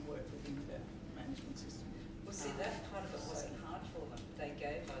you can work within the management system. Well, see, that part of it wasn't hard for them. They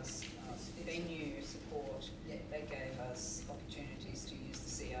gave us venue support. Yeah. They gave us opportunities to use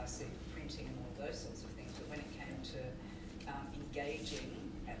the CRC for printing and all those sorts of things. But when it came to engaging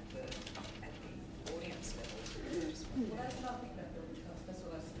at the audience level, well, that's what I think about building trust. That's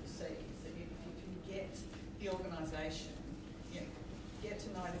what I sort of see is that if you can get the organisation, get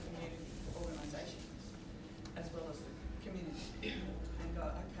to know the community organisations as well as the community, and go,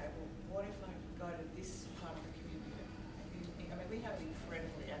 okay, well, what if I go to this part of the community? I mean, we have an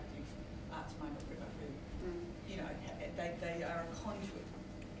incredibly active arts movement group who, they are a conduit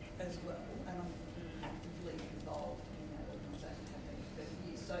as well, and I'm actively involved in that organisation, have been for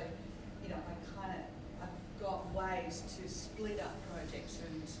 30 years. So, I've got ways to split up projects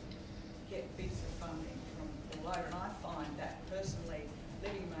and get bits of funding from all over, and I find that personally,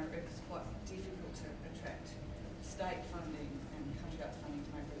 living in Maryborough is quite difficult to attract state funding and country arts funding to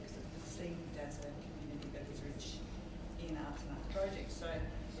Maryborough because it's perceived as a community that is rich in arts and arts projects. So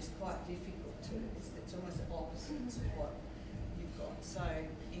it's quite difficult to, it's almost the opposite of what you've got. So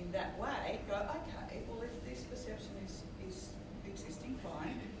in that way, go, okay, well if this perception is existing,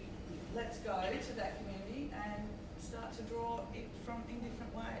 fine, let's go to that community and start to draw it from in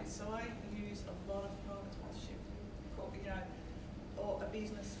different ways. So I use a lot of private sponsorship, or a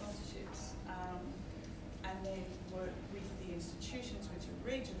business sponsorships, and then work with the institutions which are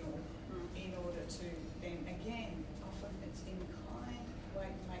regional in order to then again, often it's in kind way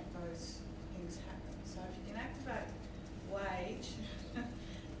to make those things happen. So if you can activate wage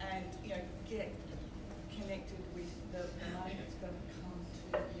and get connected with the money that's going to come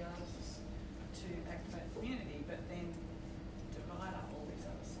to the artists to activate the community, but then divide up all these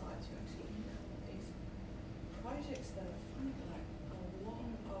other sides, you actually end up with these projects that are funded like a lot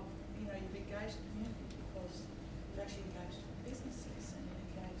of, you've engaged the community because you've actually engaged businesses and you've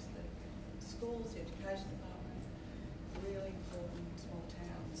engaged the schools, the education department, really important in small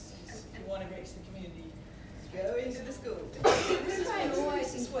towns. If you want to reach the community, go into the school. We try and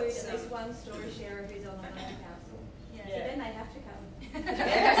always include at least one story sharer who's on the local council. Yeah. So then they have to come.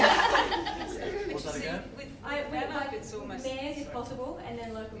 What's that again? We'd like mayors if possible, and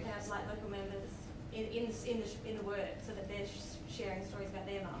then local council, like local members in the work, so that they're sharing stories about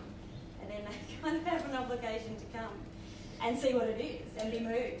their mum, and then they kind of have an obligation to come and see what it is, and be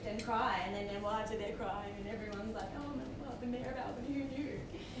moved and cry, and then their wives are there crying, and everyone's like, oh no, well, the mayor of Albany, who knew?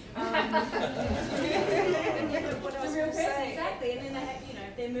 It's a real person, exactly, and then they have,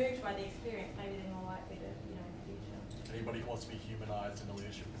 if they're moved by the experience, maybe they're more likely to, in the future. Anybody who wants to be humanised in a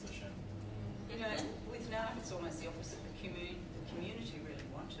leadership position. With NARC it's almost the opposite. The community really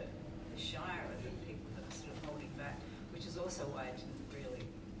want it. The Shire are the people that are sort of holding back, which is also why I didn't really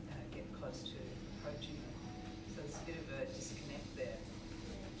get close to approaching them. So there's a bit of a disconnect there.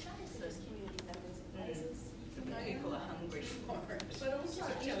 Trying to those community members and places. People are hungry for it. But also,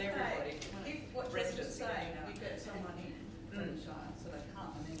 if what residents say, you get someone in from the Shire, so they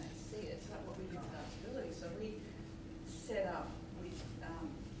come and then they see it. So that's what we did with Artability. So we set up with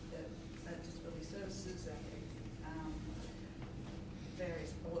the Disability Services and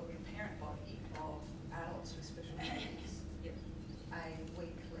various, parent body of adults with special needs, a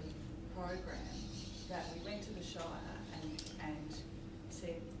weekly program that we went to the Shire and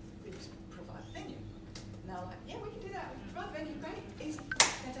said, we just provide a venue. And they were like, yeah, we can do that. We can provide a venue, great, easy,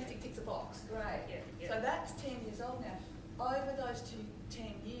 fantastic, ticks a box, great. So that's 10 years old now. Over those 10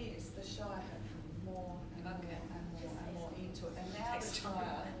 years, the Shire have come more and more into it. And now the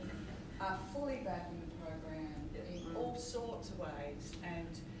Shire are fully backing the program in all sorts of ways. And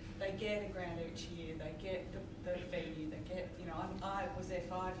they get a grant each year, they get the venue, they get, I was there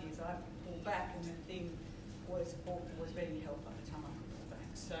 5 years, I pulled back and the thing was being held by the time I could pull back.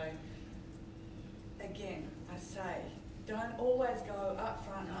 So, again, I say, don't always go up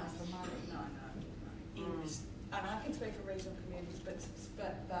front and ask for money. No. And I can speak for regional communities,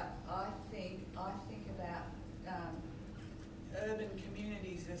 but I think about urban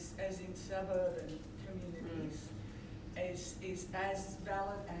communities as in suburban communities. is as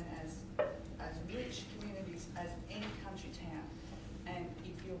valid and as rich communities as any country town. And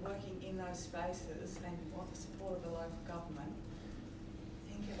if you're working in those spaces and you want the support of the local government,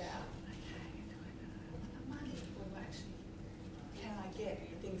 think about, okay, do I know the money will actually, can I get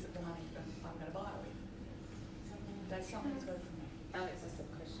the things that the money I'm going to buy with? That's something that's good for me. Alex has a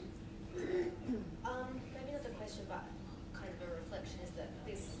question. Maybe not a question, but kind of a reflection, is that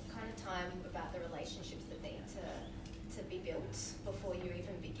this kind of time about the relationships that need to be built before you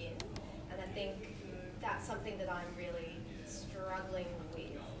even begin. And I think that's something that I'm really struggling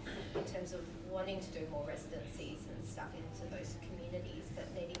with in terms of wanting to do more residencies and stuff into those communities, but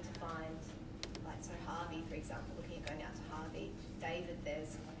needing to find, like, so Harvey, for example, looking at going out to Harvey, David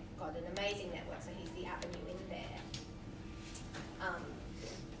there's got an amazing network, so he's the avenue in there.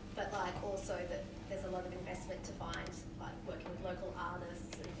 But like also that there's a lot of investment to find, like working with local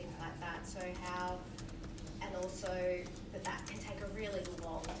artists and things like that. So how, and also that can take a really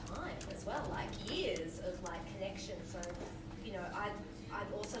long time as well, like years of like connection. So, you know,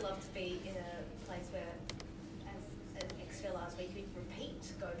 I'd also love to be in a place where, as an ex-fellows, we could repeat,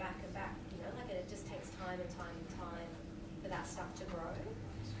 go back and back, you know, like it just takes time and time and time for that stuff to grow.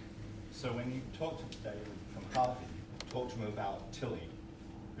 So when you talk to David from Harvey, talk to him about Tilly,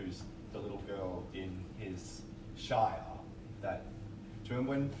 who's the little girl in his shire. That, do you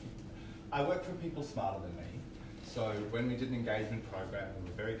remember when I work for people smarter than me? So when we did an engagement program, we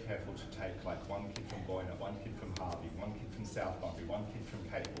were very careful to take like one kid from Boyna, one kid from Harvey, one kid from South Bunbury, one kid from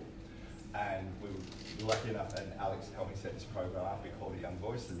Cable, and we were lucky enough, and Alex helped me set this program up. We called it Young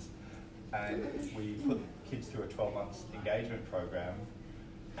Voices, and we put kids through a 12-month engagement program.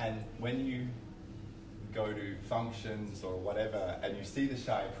 And when you go to functions or whatever and you see the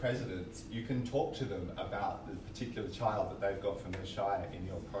Shire presidents, you can talk to them about the particular child that they've got from their Shire in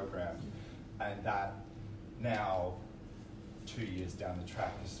your program. And that now, 2 years down the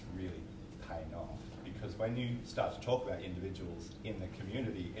track, is really paying off. Because when you start to talk about individuals in the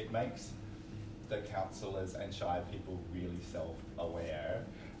community, it makes the councillors and Shire people really self-aware,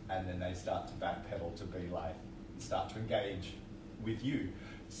 and then they start to backpedal to be like, start to engage with you.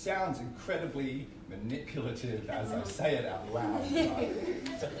 Sounds incredibly manipulative as I say it out loud.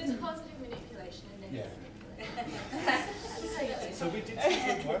 There's positive manipulation and negative manipulation. So we did some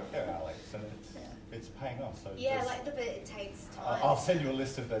good work there, Alex, and it's paying off. So yeah, like but it takes time. I'll send you a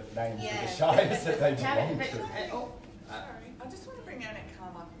list of the names of the shires that they belong to. Sorry, I just want to bring Annette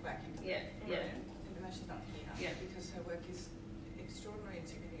Carmichael back into the room, even though she's not here, because her work is extraordinary and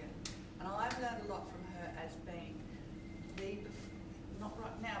significant. And I've learned a lot from her as being not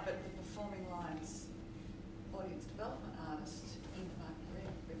right now, but the Performing Lions audience development artist in the Margaret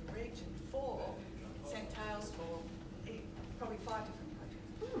River region for St. Tales for probably 5 different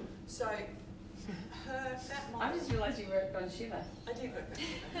projects. So that I just realised you worked on Shiva. I did work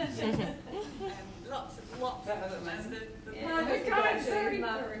on Shiva. And lots of that was amazing.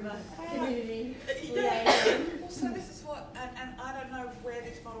 Community. So this is what, and I don't know where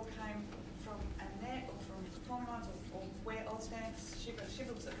this model came from Annette or from Performing Lions or where Ozdan's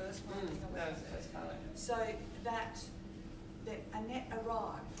Shiva was the first one. That was the first pilot. So that Annette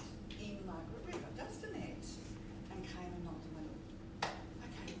arrived in Margaret River, just Annette, and came and knocked on my door.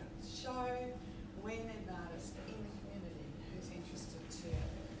 Okay, we've got a show, we need an artist in the community who's interested to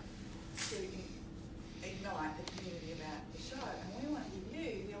ignite the community about the show, and we want to give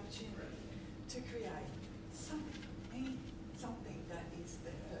you the opportunity to create something that is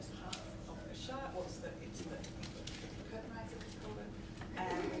the first half of the show. It's the curtain raiser, we call it,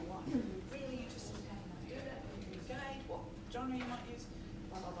 and we want you really interested in how you might do that, how you engage, what genre you might use,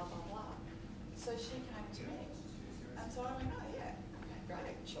 blah, blah, blah, blah, blah. So she came to me, and so I went, oh yeah, okay,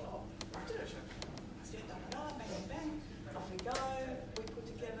 great, sure, I'll do it, sure. I said, bang, bang, bang, off we go, we put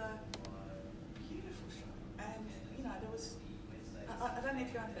together a beautiful show, and you know, there was, I don't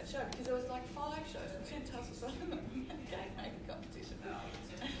need to go into that show, because there was like 5 shows, and 10 tales or something, game making competition.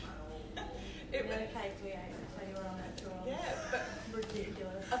 It was cake we ate when you were on that tour. Yeah, but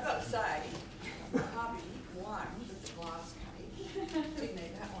ridiculous. I've got to say, Harvey won the glass cake. Didn't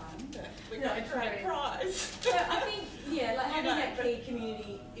need that one, but we got a great prize. So I think, yeah, like having that key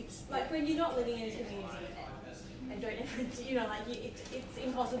community, it's like when you're not living in a community and don't, you know, like it's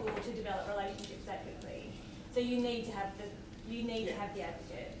impossible to develop relationships that quickly. So you need to have the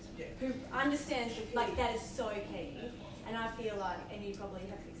advocate who understands like that is so key. And I feel like, and you probably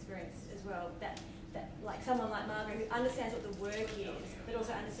have experienced as well, that like someone like Margaret who understands what the work is, but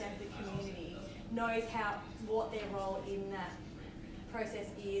also understands the community, knows what their role in that process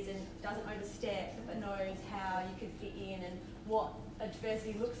is, and doesn't overstep, but knows how you could fit in and what a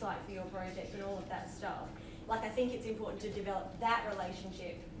diversity looks like for your project and all of that stuff. like I think it's important to develop that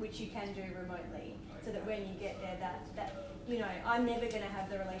relationship, which you can do remotely, so that when you get there, that you know, I'm never going to have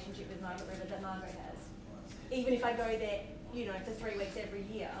the relationship with Margaret River that Margaret has. Even if I go there, you know, for 3 weeks every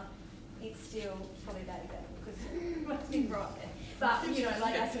year, it's still probably that example because it must be right there. But you know,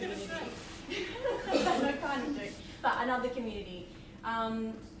 like a community, no kind of do, but another community.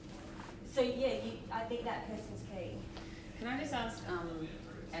 So yeah, I think that person's key. Can I just ask,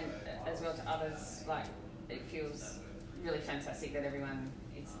 and as well to others, like it feels really fantastic that everyone,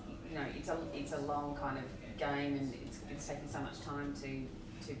 it's, you know, it's a long kind of game, and it's taking so much time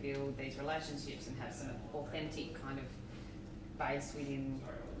to build these relationships and have some authentic kind of base within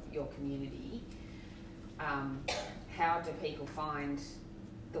your community. How do people find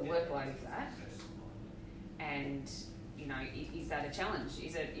the workload of that? And you know, is that a challenge?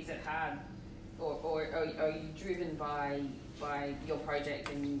 Is it hard, or are you driven by your project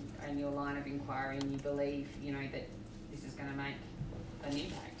and your line of inquiry, and you believe, you know, that this is going to make an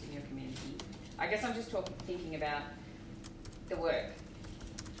impact in your community? I guess I'm just thinking about the work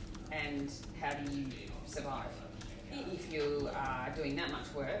and how do you survive if you are doing that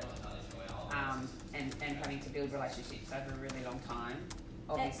much work and having to build relationships over a really long time.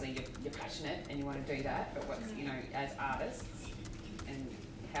 Obviously, you're passionate and you want to do that, but what's, you know, as artists, and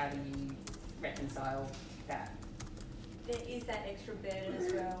how do you reconcile that? There is that extra burden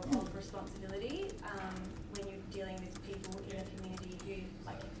as well of responsibility when you're dealing with people in a community who,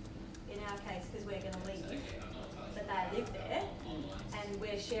 like in our case, because we're going to leave, but they live there, and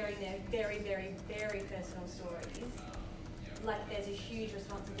we're sharing their very, very, very personal stories. Like there's a huge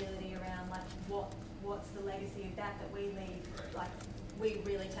responsibility around like what's the legacy of that we leave. Like we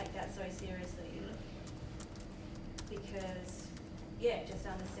really take that so seriously because just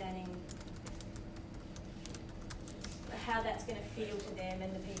understanding how that's going to feel to them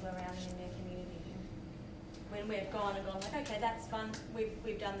and the people around them in their community. When we've gone like, okay, that's fun.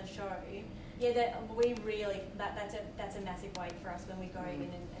 We've done the show. Yeah, that's a massive weight for us when we go in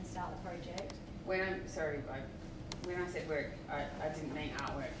and start the project. When I said work, I didn't mean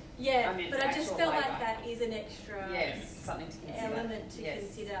artwork. Yeah, I but I just felt like that is an extra something to consider. Element to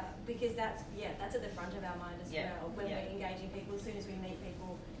consider because that's at the front of our mind as well when we're engaging people. As soon as we meet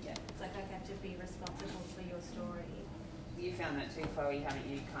people, it's like I have to be responsible for your story. You found that too, Chloe, haven't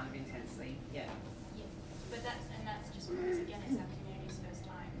you? Kind of intensely, Yeah, but that's just because again it's our community's first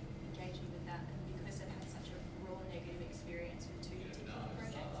time engaging with that, and because they've had such a raw negative experience with two particular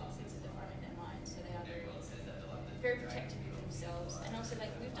projects, it sits at the front of their mind. So they are very protective of themselves, and also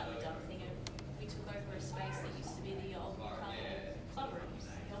like we've done the dumb thing of we took over a space that used to be the old club rooms,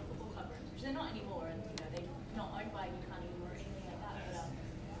 the old football club rooms, which they're not anymore, and you know they're not owned by Newcarney anymore or anything like that. But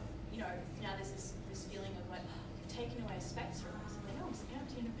you know, now there's this feeling of like taking away space from us, and like, oh, it's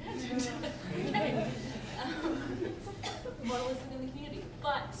empty and abandoned. Okay. The model is within the community.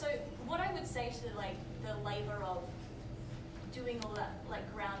 But so what I would say to like the labour of doing all that like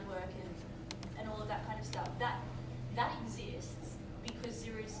groundwork and all of that kind of stuff, that exists because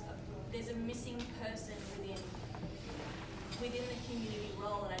there's a missing person within the community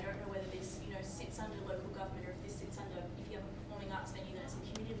role, and I don't know whether this sits under local government or if this sits under, if you have a performing arts venue, then it's a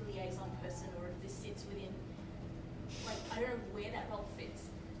community liaison person, or if this sits within, like, I don't know where that role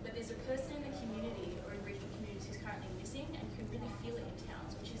fits, but there's a person in the community or in regional communities who's currently missing and can really feel it in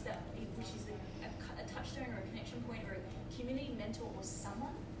towns, which is a touchstone or a connection point or a community mentor or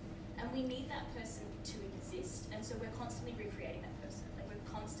someone, and we need that person to exist, and so we're constantly recreating that person. Like we're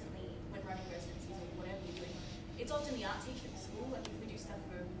constantly, when running residencies or whatever you're doing, it's often the art teacher at school. Like if we do stuff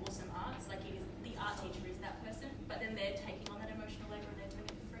for awesome arts, like it is the art teacher is that person, but then they're taking on that emotional labor and they're doing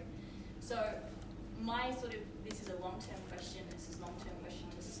it for free. So my this is a long-term question. This is a long-term question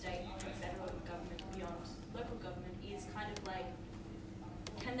to state and federal government beyond local government is kind of like,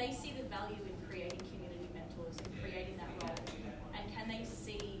 can they see the value in creating community mentors and creating that role? And can they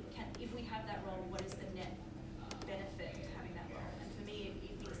see, if we have that role, what is the net benefit to having that role? And for me,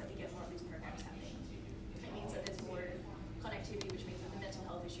 it means that we get more of these programs happening. It means that there's more connectivity, which means that the mental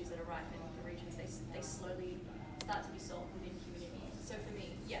health issues that are rife in the regions, they slowly start to be solved within communities. So for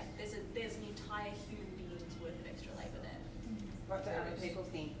me, there's an entire human being's worth of extra labour there. What do other people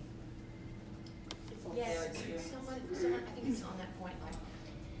think? Yes, someone, I think it's on that point, like,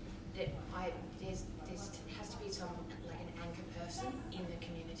 that there has to be some, like an anchor person in the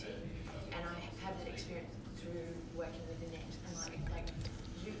community, and I have that experience through working with Annette, and like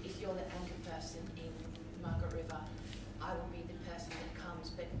you, if you're the anchor person in Margaret River, I will be the person that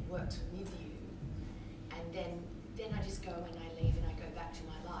comes but works with you, and then I just go and I leave and I go back to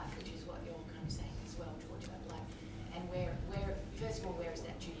my life, which is what you're kind of saying as well, Georgia, like, and where first of all, where is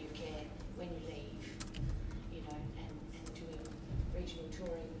that duty of care when you leave? regional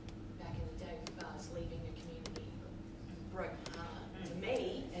touring back in the day with bars, leaving the community broke my heart. To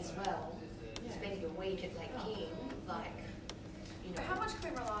me as well, spending a week at Lake King, like, you know. But how much can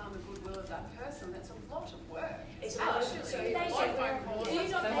we rely on the goodwill of that person? That's a lot of work. It's a lot of actually. so A lot of phone calls.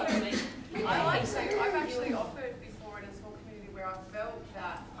 I've actually offered before in a small community where I felt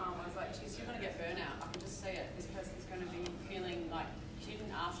that I was like, geez, you're going to get burnout. I can just see it. This person's going to be feeling like she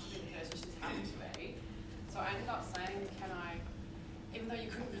didn't ask to be the person she's happened to be. So I ended up saying, can I, even though you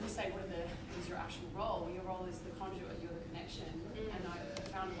couldn't really say what is your actual role, your role is the conduit, you're the connection, and I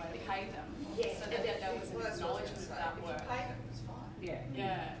found a way to pay them. Yeah. So that there was an acknowledgement of that work. Pay them, it's fine. Yeah.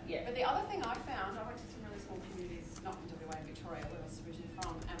 But the other thing I found, I went to some really small communities, not in WA and Victoria, where I was originally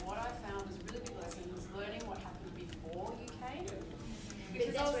from, and what I found was a really big lesson was learning what happened before you came.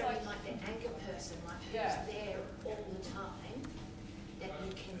 Because that's where I mean, like the anchor person, like who's there all the time, that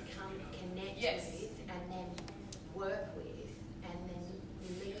you can come connect with and then work with, and then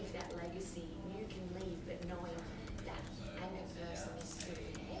leave that legacy. You can leave, but knowing that anchor person is still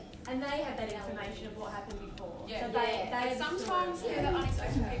there. And they have that information of what happened before. Yeah, so they sometimes they're the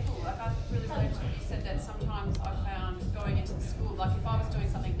unexpected people. Like I really related to what you said, that sometimes I found going into the school, like if I was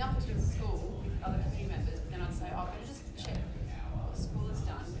doing something nothing to do with school with other community members, then I'd say, oh, I'm going to just check what the school has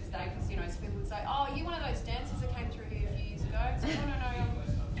done. Because you know, some people would say, oh, are you one of those dancers that came through here a few years ago? So, no, I'm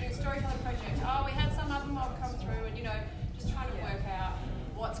doing a storytelling project. Oh, we had some other mob come through, and you know, just trying to work out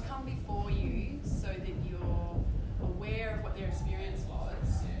what's come before you so that you're aware of what their experience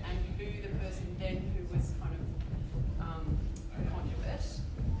was and who the person then who was kind of a conduit.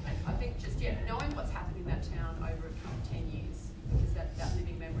 And I think just knowing what's happened in that town over 10 years, because that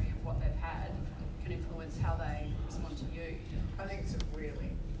living memory of what they've had can influence how they respond to you. I think it's a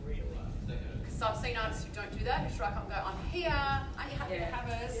really because I've seen artists who don't do that, who strike up and go, I'm here, are you happy to have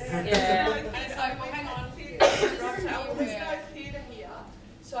us? And it's like, well, hang on. Well, there's no theatre here,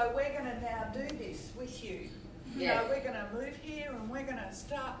 so we're going to now do this with you. You know, we're going to move here and we're going to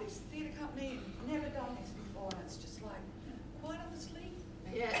start this theatre company. We've never done this before, and it's just like, quite honestly.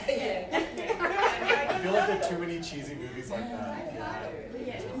 I feel like there are too many cheesy movies like that.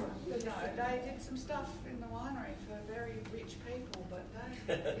 No, they did some stuff in the winery for very rich people, but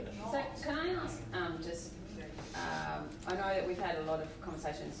they did not. So can I ask, I know that we've had a lot of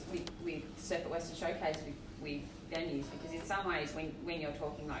conversations with Circuit Western Showcase with venues, because in some ways when you're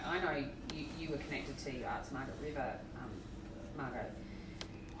talking, like I know you were connected to Arts Margaret River, Margaret,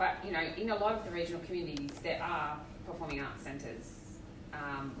 but you know, in a lot of the regional communities there are performing arts centres,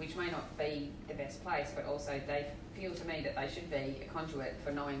 which may not be the best place, but also they feel to me that they should be a conduit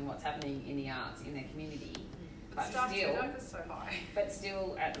for knowing what's happening in the arts in their community. But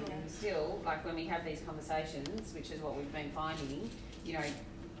still, like when we have these conversations, which is what we've been finding, you know,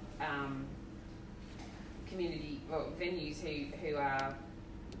 community venues who are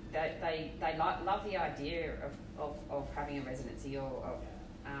they love the idea of having a residency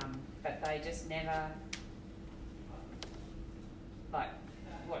but they just never, like,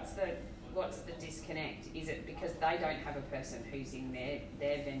 what's the disconnect? Is it because they don't have a person who's in their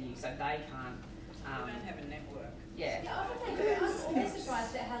venue, so they can't? They don't have a network. Yeah. I think they're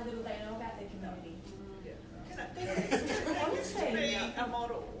surprised at how little they know about their community. There used to be a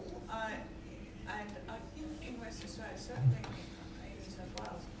model, and I think in Western Australia, certainly in New South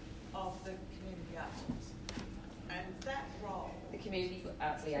Wales, of the community arts officer. And that role, the community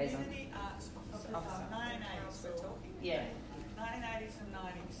arts liaison. Community arts officer. 1980s, we're talking. Yeah. 1980s and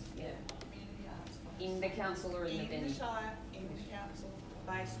 90s. Yeah. Community arts officer. In the council or in the venue? In the Shire, in the council,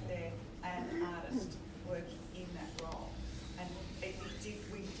 based there, and artists working in that role. And we did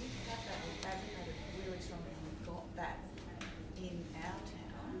have that, we advocated really strongly, and we got that in our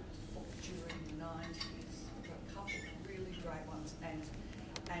town during the 90s. We got a couple of really great ones, and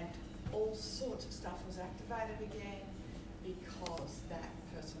all sorts of stuff was activated again because that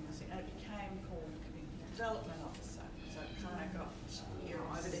person was in, and it became called community development officer. So it kind of got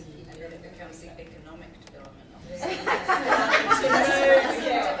and then it becomes the economic development officer.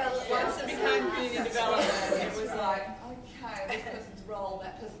 Yeah. Once it became community development, it was like, okay, this person's role,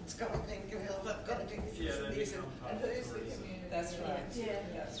 that person's got to think, well, they've got to do this, and this, and who's the community? That's right. Yeah.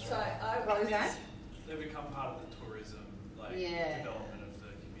 That's So right. what was that? They become part of the tourism, like development of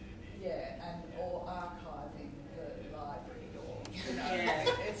the community. Yeah, and or archiving the library, or you know,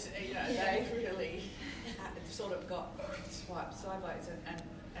 it's they really sort of got swiped sideways,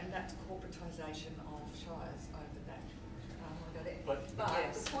 and that's corporatisation of shires over that. But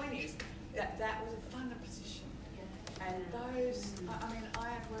the point is that was a funded position, and those. I mean, I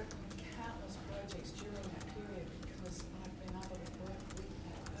have worked on countless projects during that period because I've been able to work with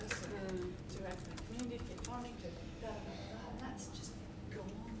that person to act in the community, get funding, and that's just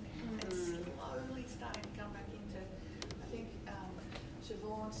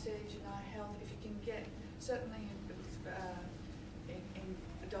stage, health, if you can get, certainly in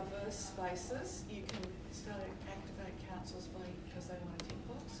diverse spaces, you can start to activate councils because they want to tick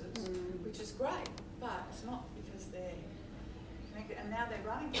boxes, which is great, but it's not because they're connected. And now they're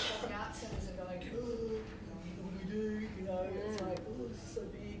running for the art centres and going, oh, what do we do? It's like, oh, this is so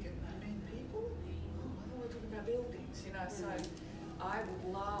big, and I mean people. I don't want to talk about buildings, so I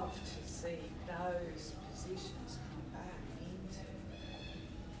would love to see those positions come back into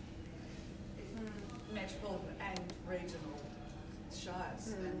metropolitan and regional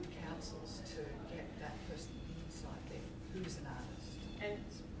shires and councils to get that person inside there who's an artist. And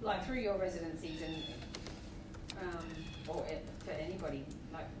like through your residencies and for anybody,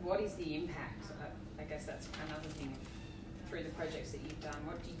 like what is the impact? I guess that's another thing through the projects that you've done.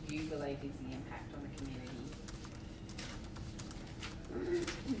 What do you believe is the impact on the community?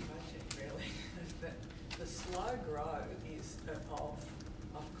 Project really. The slow grow is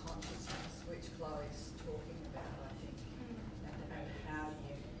of consciousness, which Chloe's talking about, I think, and how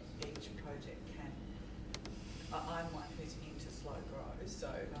each project can. I'm one who's into slow grow, so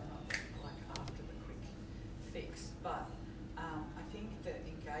I'm not like after the quick fix. But I think the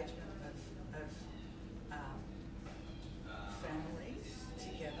engagement of families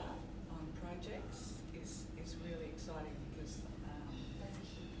together on projects is really exciting because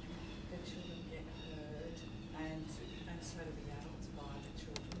the children get heard and so do the adults by the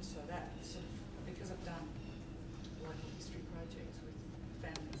children. So that sort of, because I've done local history projects with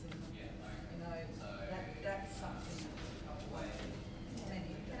families in them, that's something.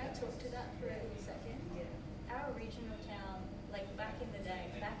 Can I talk to that for a second? Yeah. Our regional town, like back in the heyday,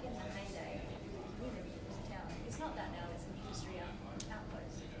 we were a town. It's not that now, it's an industry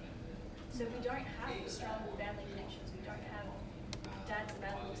outpost. So we don't have strong family connections. We don't have dads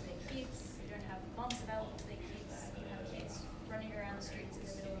available to their kids. We don't have moms available to their kids. You have kids running around the streets in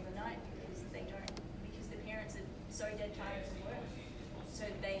the middle of the night because the parents are so dead tired from work. So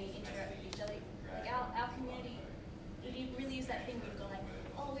they interact with each other. Like our community, it really is that thing where we've gone like,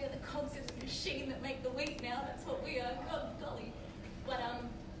 oh, we are the cogs of the machine that make the wheat now. That's what we are. God, golly. But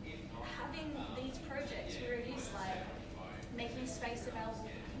having these projects where it is like making space available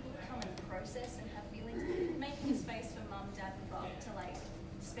for people to come and process and have feelings, making a space for mum, dad, and Bob to like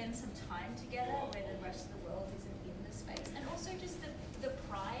spend some time together where the rest of the world isn't in the space, and also just the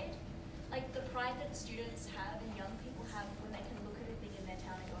pride, like the pride that students have and young people have when they can look at a thing in their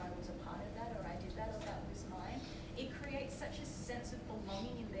town and go, I was a part of that, or I did that, or that was mine. It creates such a sense of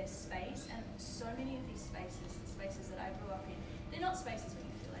belonging in their space, and so many of these spaces that I grew up in, they're not spaces where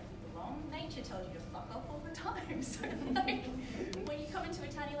you feel like you belong. Nature tells you to fuck off all the time. So like, when you come into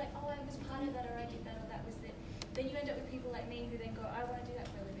a town, you're like, oh, I was part of that, or I did that, or that was it. Then you end up with people like me who then go, I want to do that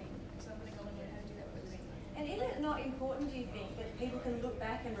for a living, so I'm going to go and learn how to do that for a living. And is it not important, do you think, that people can look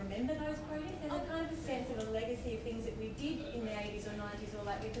back and remember those projects? There's a kind of a sense of a legacy of things that we did in the 80s or 90s, or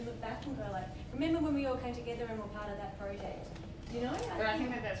like we can look back and go like, remember when we all came together and were part of that project? But I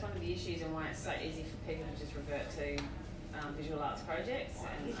think that's one of the issues and why it's so easy for people to just revert to visual arts projects.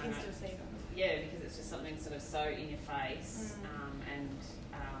 You can still see them. Yeah, because it's just something sort of so in your face,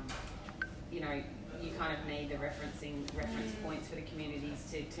 you kind of need the reference points for the communities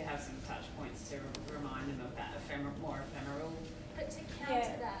to have some touch points to remind them of that more ephemeral. But to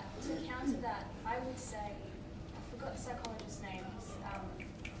counter that, I would say, I forgot the psychologist's name.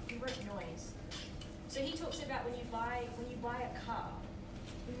 He wrote Noise. So he talks about when you buy a car,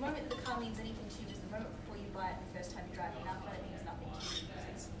 the moment that the car means anything to you is the moment before you buy it the first time you drive it. After that, it means nothing to you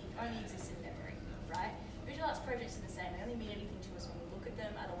because it only exists in memory, right? Visual arts projects are the same. They only mean anything to us when we look at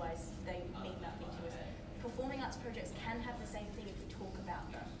them. Otherwise, they mean nothing to us. Performing arts projects can have the same thing if we talk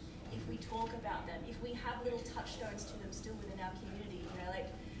about them. If we have little touchstones to them still within our community, like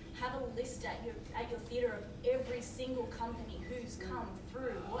have a list at your theatre of every single company who's come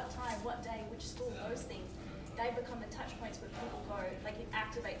through, what time, what day, which school, those things. They become the touch points where people go, like it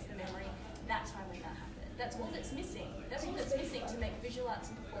activates the memory that time when that happened. That's all that's missing. That's all that's missing to make visual arts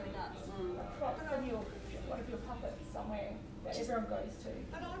and performing arts. Put on one of your puppets somewhere that everyone goes to.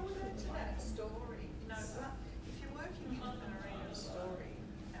 But I would add to that story, if you're working in an arena of story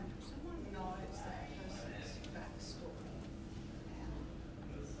and someone knows that person's backstory,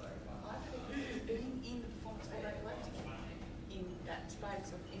 I think in the performance where they've worked together, in that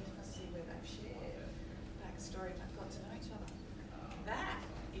space of intimacy where they've shared backstory, they've got to know each other. That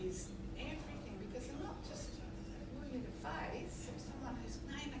is everything, because they're not just looking at the face of someone whose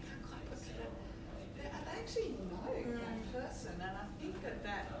name they can't quite put to it. They actually know that person, and I think that's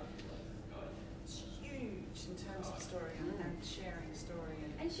huge in terms of story and sharing story.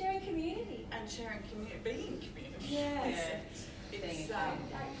 And sharing community. And sharing community, being community. Yes. it's Thing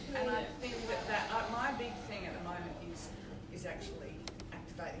and I think that my big thing at the moment is actually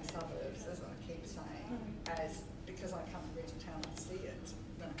activating suburbs, as I keep saying, as because I come from regional town, I see it.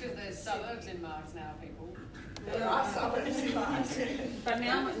 Because there's suburbs in Margs now, people. There are suburbs in Margs. But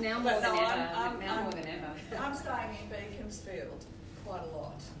now more than ever. Now more than ever. I'm staying in Beaconsfield quite a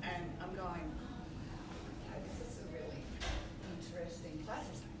lot, and I'm going, okay, this is a really interesting place.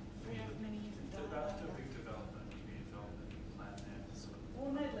 It's like 300 many years of About a big development, community development plan there. Sort of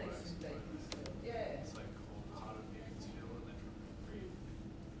well, Medley's in Beaconsfield, yeah. It's like all part of Beaconsfield, and they're trying to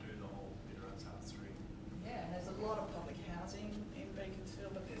redo the whole bit around South Street. Yeah, and there's a lot of public housing in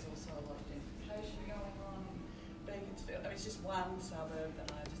Beaconsfield, but there's also a lot of gentrification going on in Beaconsfield. I mean, it's just one suburb that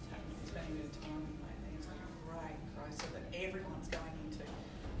I just happen to be spending a bit of time in lately. It's like a great process that everyone's going into,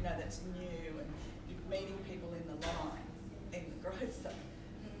 you know, that's new, and you're meeting people in the line in the grocer,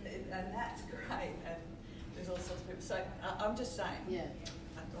 and that's great. And there's all sorts of people. So I'm just saying,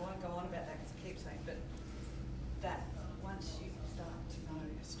 I don't want to go on about that because I keep saying, but that once you start to know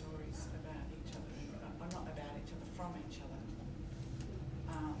stories about each other, not about each other, from each other,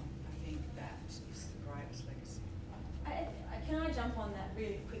 I think that is the greatest legacy. Can I jump on that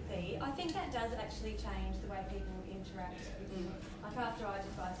really quickly? I think that does actually change the way people interact with you. Like after I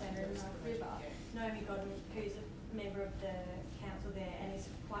did bystander in North River, Naomi Godden, who's a member of the council there and is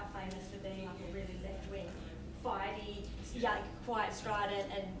quite famous for being like a really left-wing, fighty, quite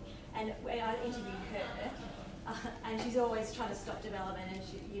strident, and when I interviewed her, and she's always trying to stop development, and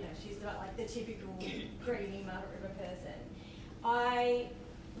she's like the typical greeny Margaret River person. I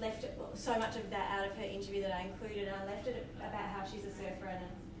left so much of that out of her interview that I included, and I left it about how she's a surfer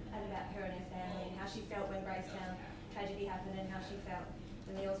and about her and her family, and how she felt when Gracetown tragedy happened, and how she felt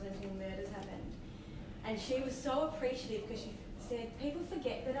when the Osmondton murders happened. And she was so appreciative because she said, people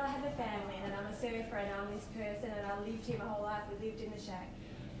forget that I have a family and that I'm a surfer and I'm this person and I lived here my whole life, we lived in the shack.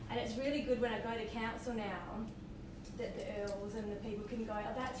 And it's really good when I go to council now that the Earls and the people can go,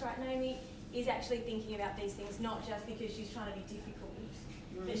 oh, that's right, Naomi is actually thinking about these things, not just because she's trying to be difficult,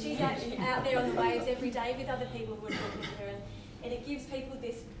 but she's actually out there on the waves every day with other people who are talking to her, and it gives people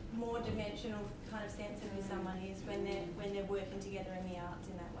this more dimensional kind of sense of who someone is when they're working together in the arts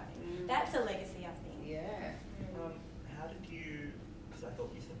in that way. That's a legacy, I think. Yeah. How did you? Because I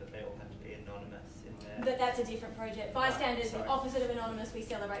thought you said that they all had to be anonymous in there. But that's a different project. Bystanders, Sorry. opposite of anonymous, we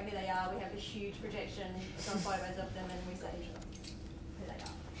celebrate who they are. We have a huge projection, some photos of them, and we say who they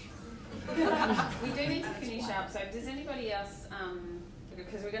are. We do need to finish up. So does anybody else?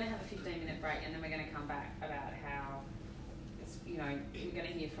 Because we're going to have a 15-minute break, and then we're going to come back about how. We're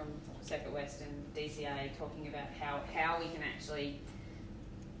going to hear from Circuit West and DCA talking about how we can actually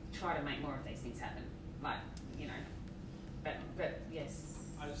try to make more of these things happen. But yes.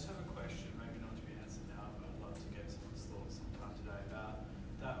 I just have a question, maybe not to be answered now, but I'd love to get someone's thoughts sometime today about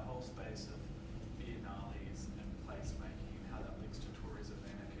that whole space of biennales and placemaking and how that links to tourism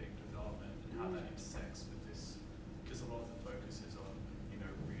and economic development and how that intersects with this, because a lot of the focus is on,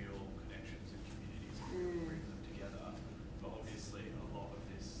 real connections in communities and bringing them together. But obviously a lot of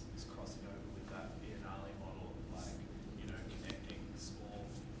this is crossing over with that biennale model of connecting small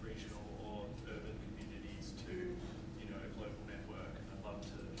regional or urban communities to, a global network. And I'd love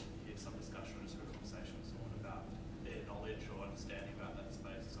to hear some discussion or just have a conversation with someone about their knowledge or understanding about that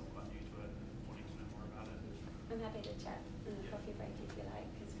space. So I'm quite new to it, wanting to know more about it. I'm happy to chat in the coffee break if you like,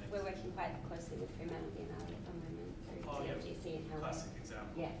 because we're working quite closely with Fremantle Biennale at the moment through TMGC and how classic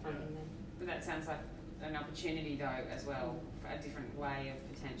example. funding them. But that sounds like an opportunity, though, as well, for a different way of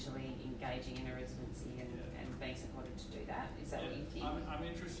potentially engaging in a residency and being supported to do that. Is that what you think? I'm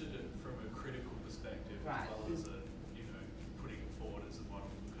interested from a critical perspective right. as well as a, putting it forward as a model,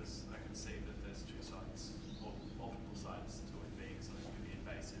 because I can see that there's two sides, or multiple sides to it being something that can be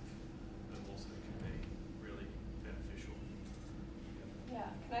invasive, but also can be really beneficial. Yeah,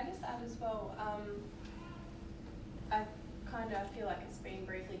 can I just add as well, I kind of feel like it's been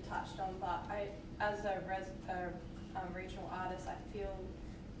briefly touched on, but as a regional artist, I feel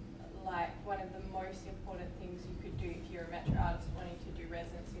like one of the most important things you could do if you're a metro artist wanting to do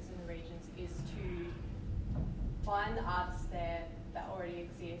residencies in the regions is to find the artists there that already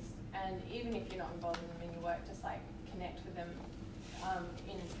exist, and even if you're not involved with them in your work, just like connect with them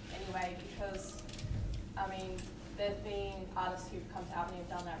in any way, because there's been artists who've come to Albany and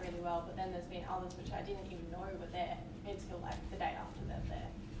have done that really well, but then there's been others which I didn't even know were there until like the day after they're there.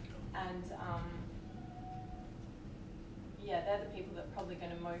 And they're the people that are probably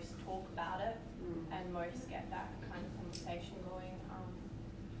going to most talk about it and most get that kind of conversation going.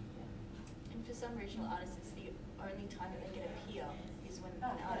 And for some regional artists, it's the only time that they get a peer is when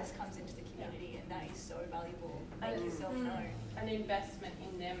an artist comes into the community, and that is so valuable. Make yourself known. an investment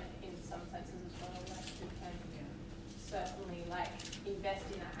in them in some senses as well. Like you can certainly like invest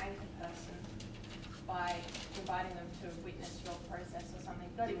in an anchor person by inviting them to witness your process or something.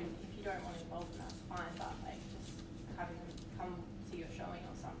 Not even if you don't want to involve them, that's fine, but like just having them come to your showing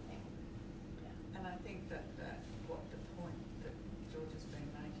or something. Yeah. And I think that what the point that George has been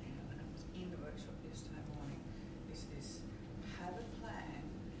making, and it was in the workshop yesterday morning, is this: have a plan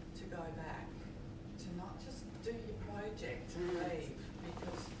to go back, to not just do your project and leave,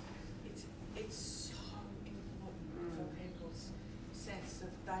 because it's so important for people's sense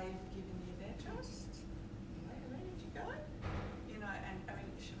of they've given you their trust. Where did you go? You know, and I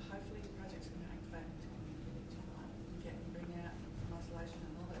mean, hopefully the project's going to activate into community and bring out from isolation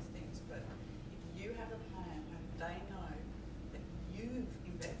and all those things. But if you have a plan and they know that you've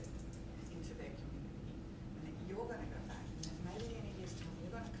embedded into their community and that you're going to go back, and that maybe in a year's time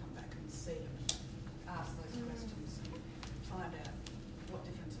you're going to come back and see them, ask those questions, and find out what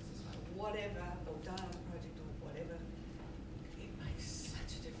differences as well. Whatever, or done on the project or whatever, it makes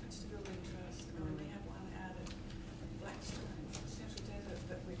such a difference to building trust. I mean, we have one out at Blackstone, Central Desert,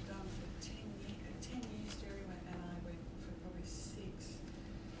 that we've done for 10 years. Jerry went and I went for probably 6.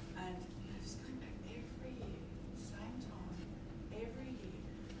 And just going back every year, same time, every year,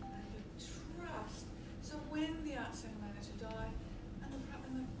 and the trust. So when the art centre manager died, and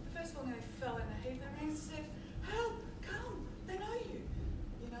the festival nearly fell in a heap, they rang and said, "Help, come, they know you."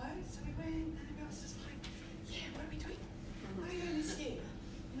 You know, so we went, and everyone was just like, "Yeah, what are we doing? What are we doing this year?"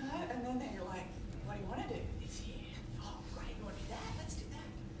 You know, and then they're like, "What do you want to do this year?" "Oh, great, you want to do that? Let's do that."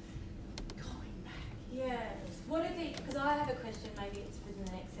 Going back. Yeah. What are the, because I have a question, maybe it's for the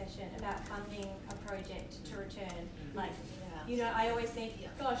next session, about funding a project to return. Like, you know, I always think,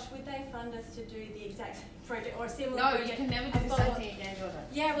 gosh, would they fund us to do the exact project or a similar No, project? you can never do and the follow- same thing again, Georgia.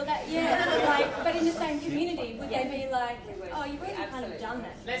 Yeah, well, like, but in the same community, would they be like, oh, you've already kind of done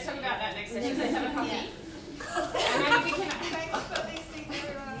that? Let's talk about that next session. Let's have a coffee. And maybe we can. Thanks for listening,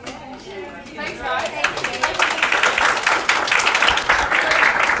 everyone. Thanks, guys.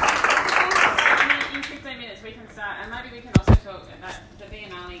 In 15 minutes we can start, and maybe we can also talk about the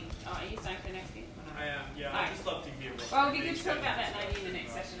Biennale. Oh, are you staying for the next bit? I am, yeah. I'd just love to hear what. Well, it'd be good to talk about that maybe in the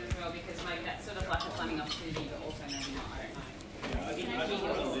next session as well, because maybe that's sort of like a planning opportunity, but also maybe not. I don't know. Yeah, I just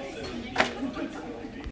want to listen.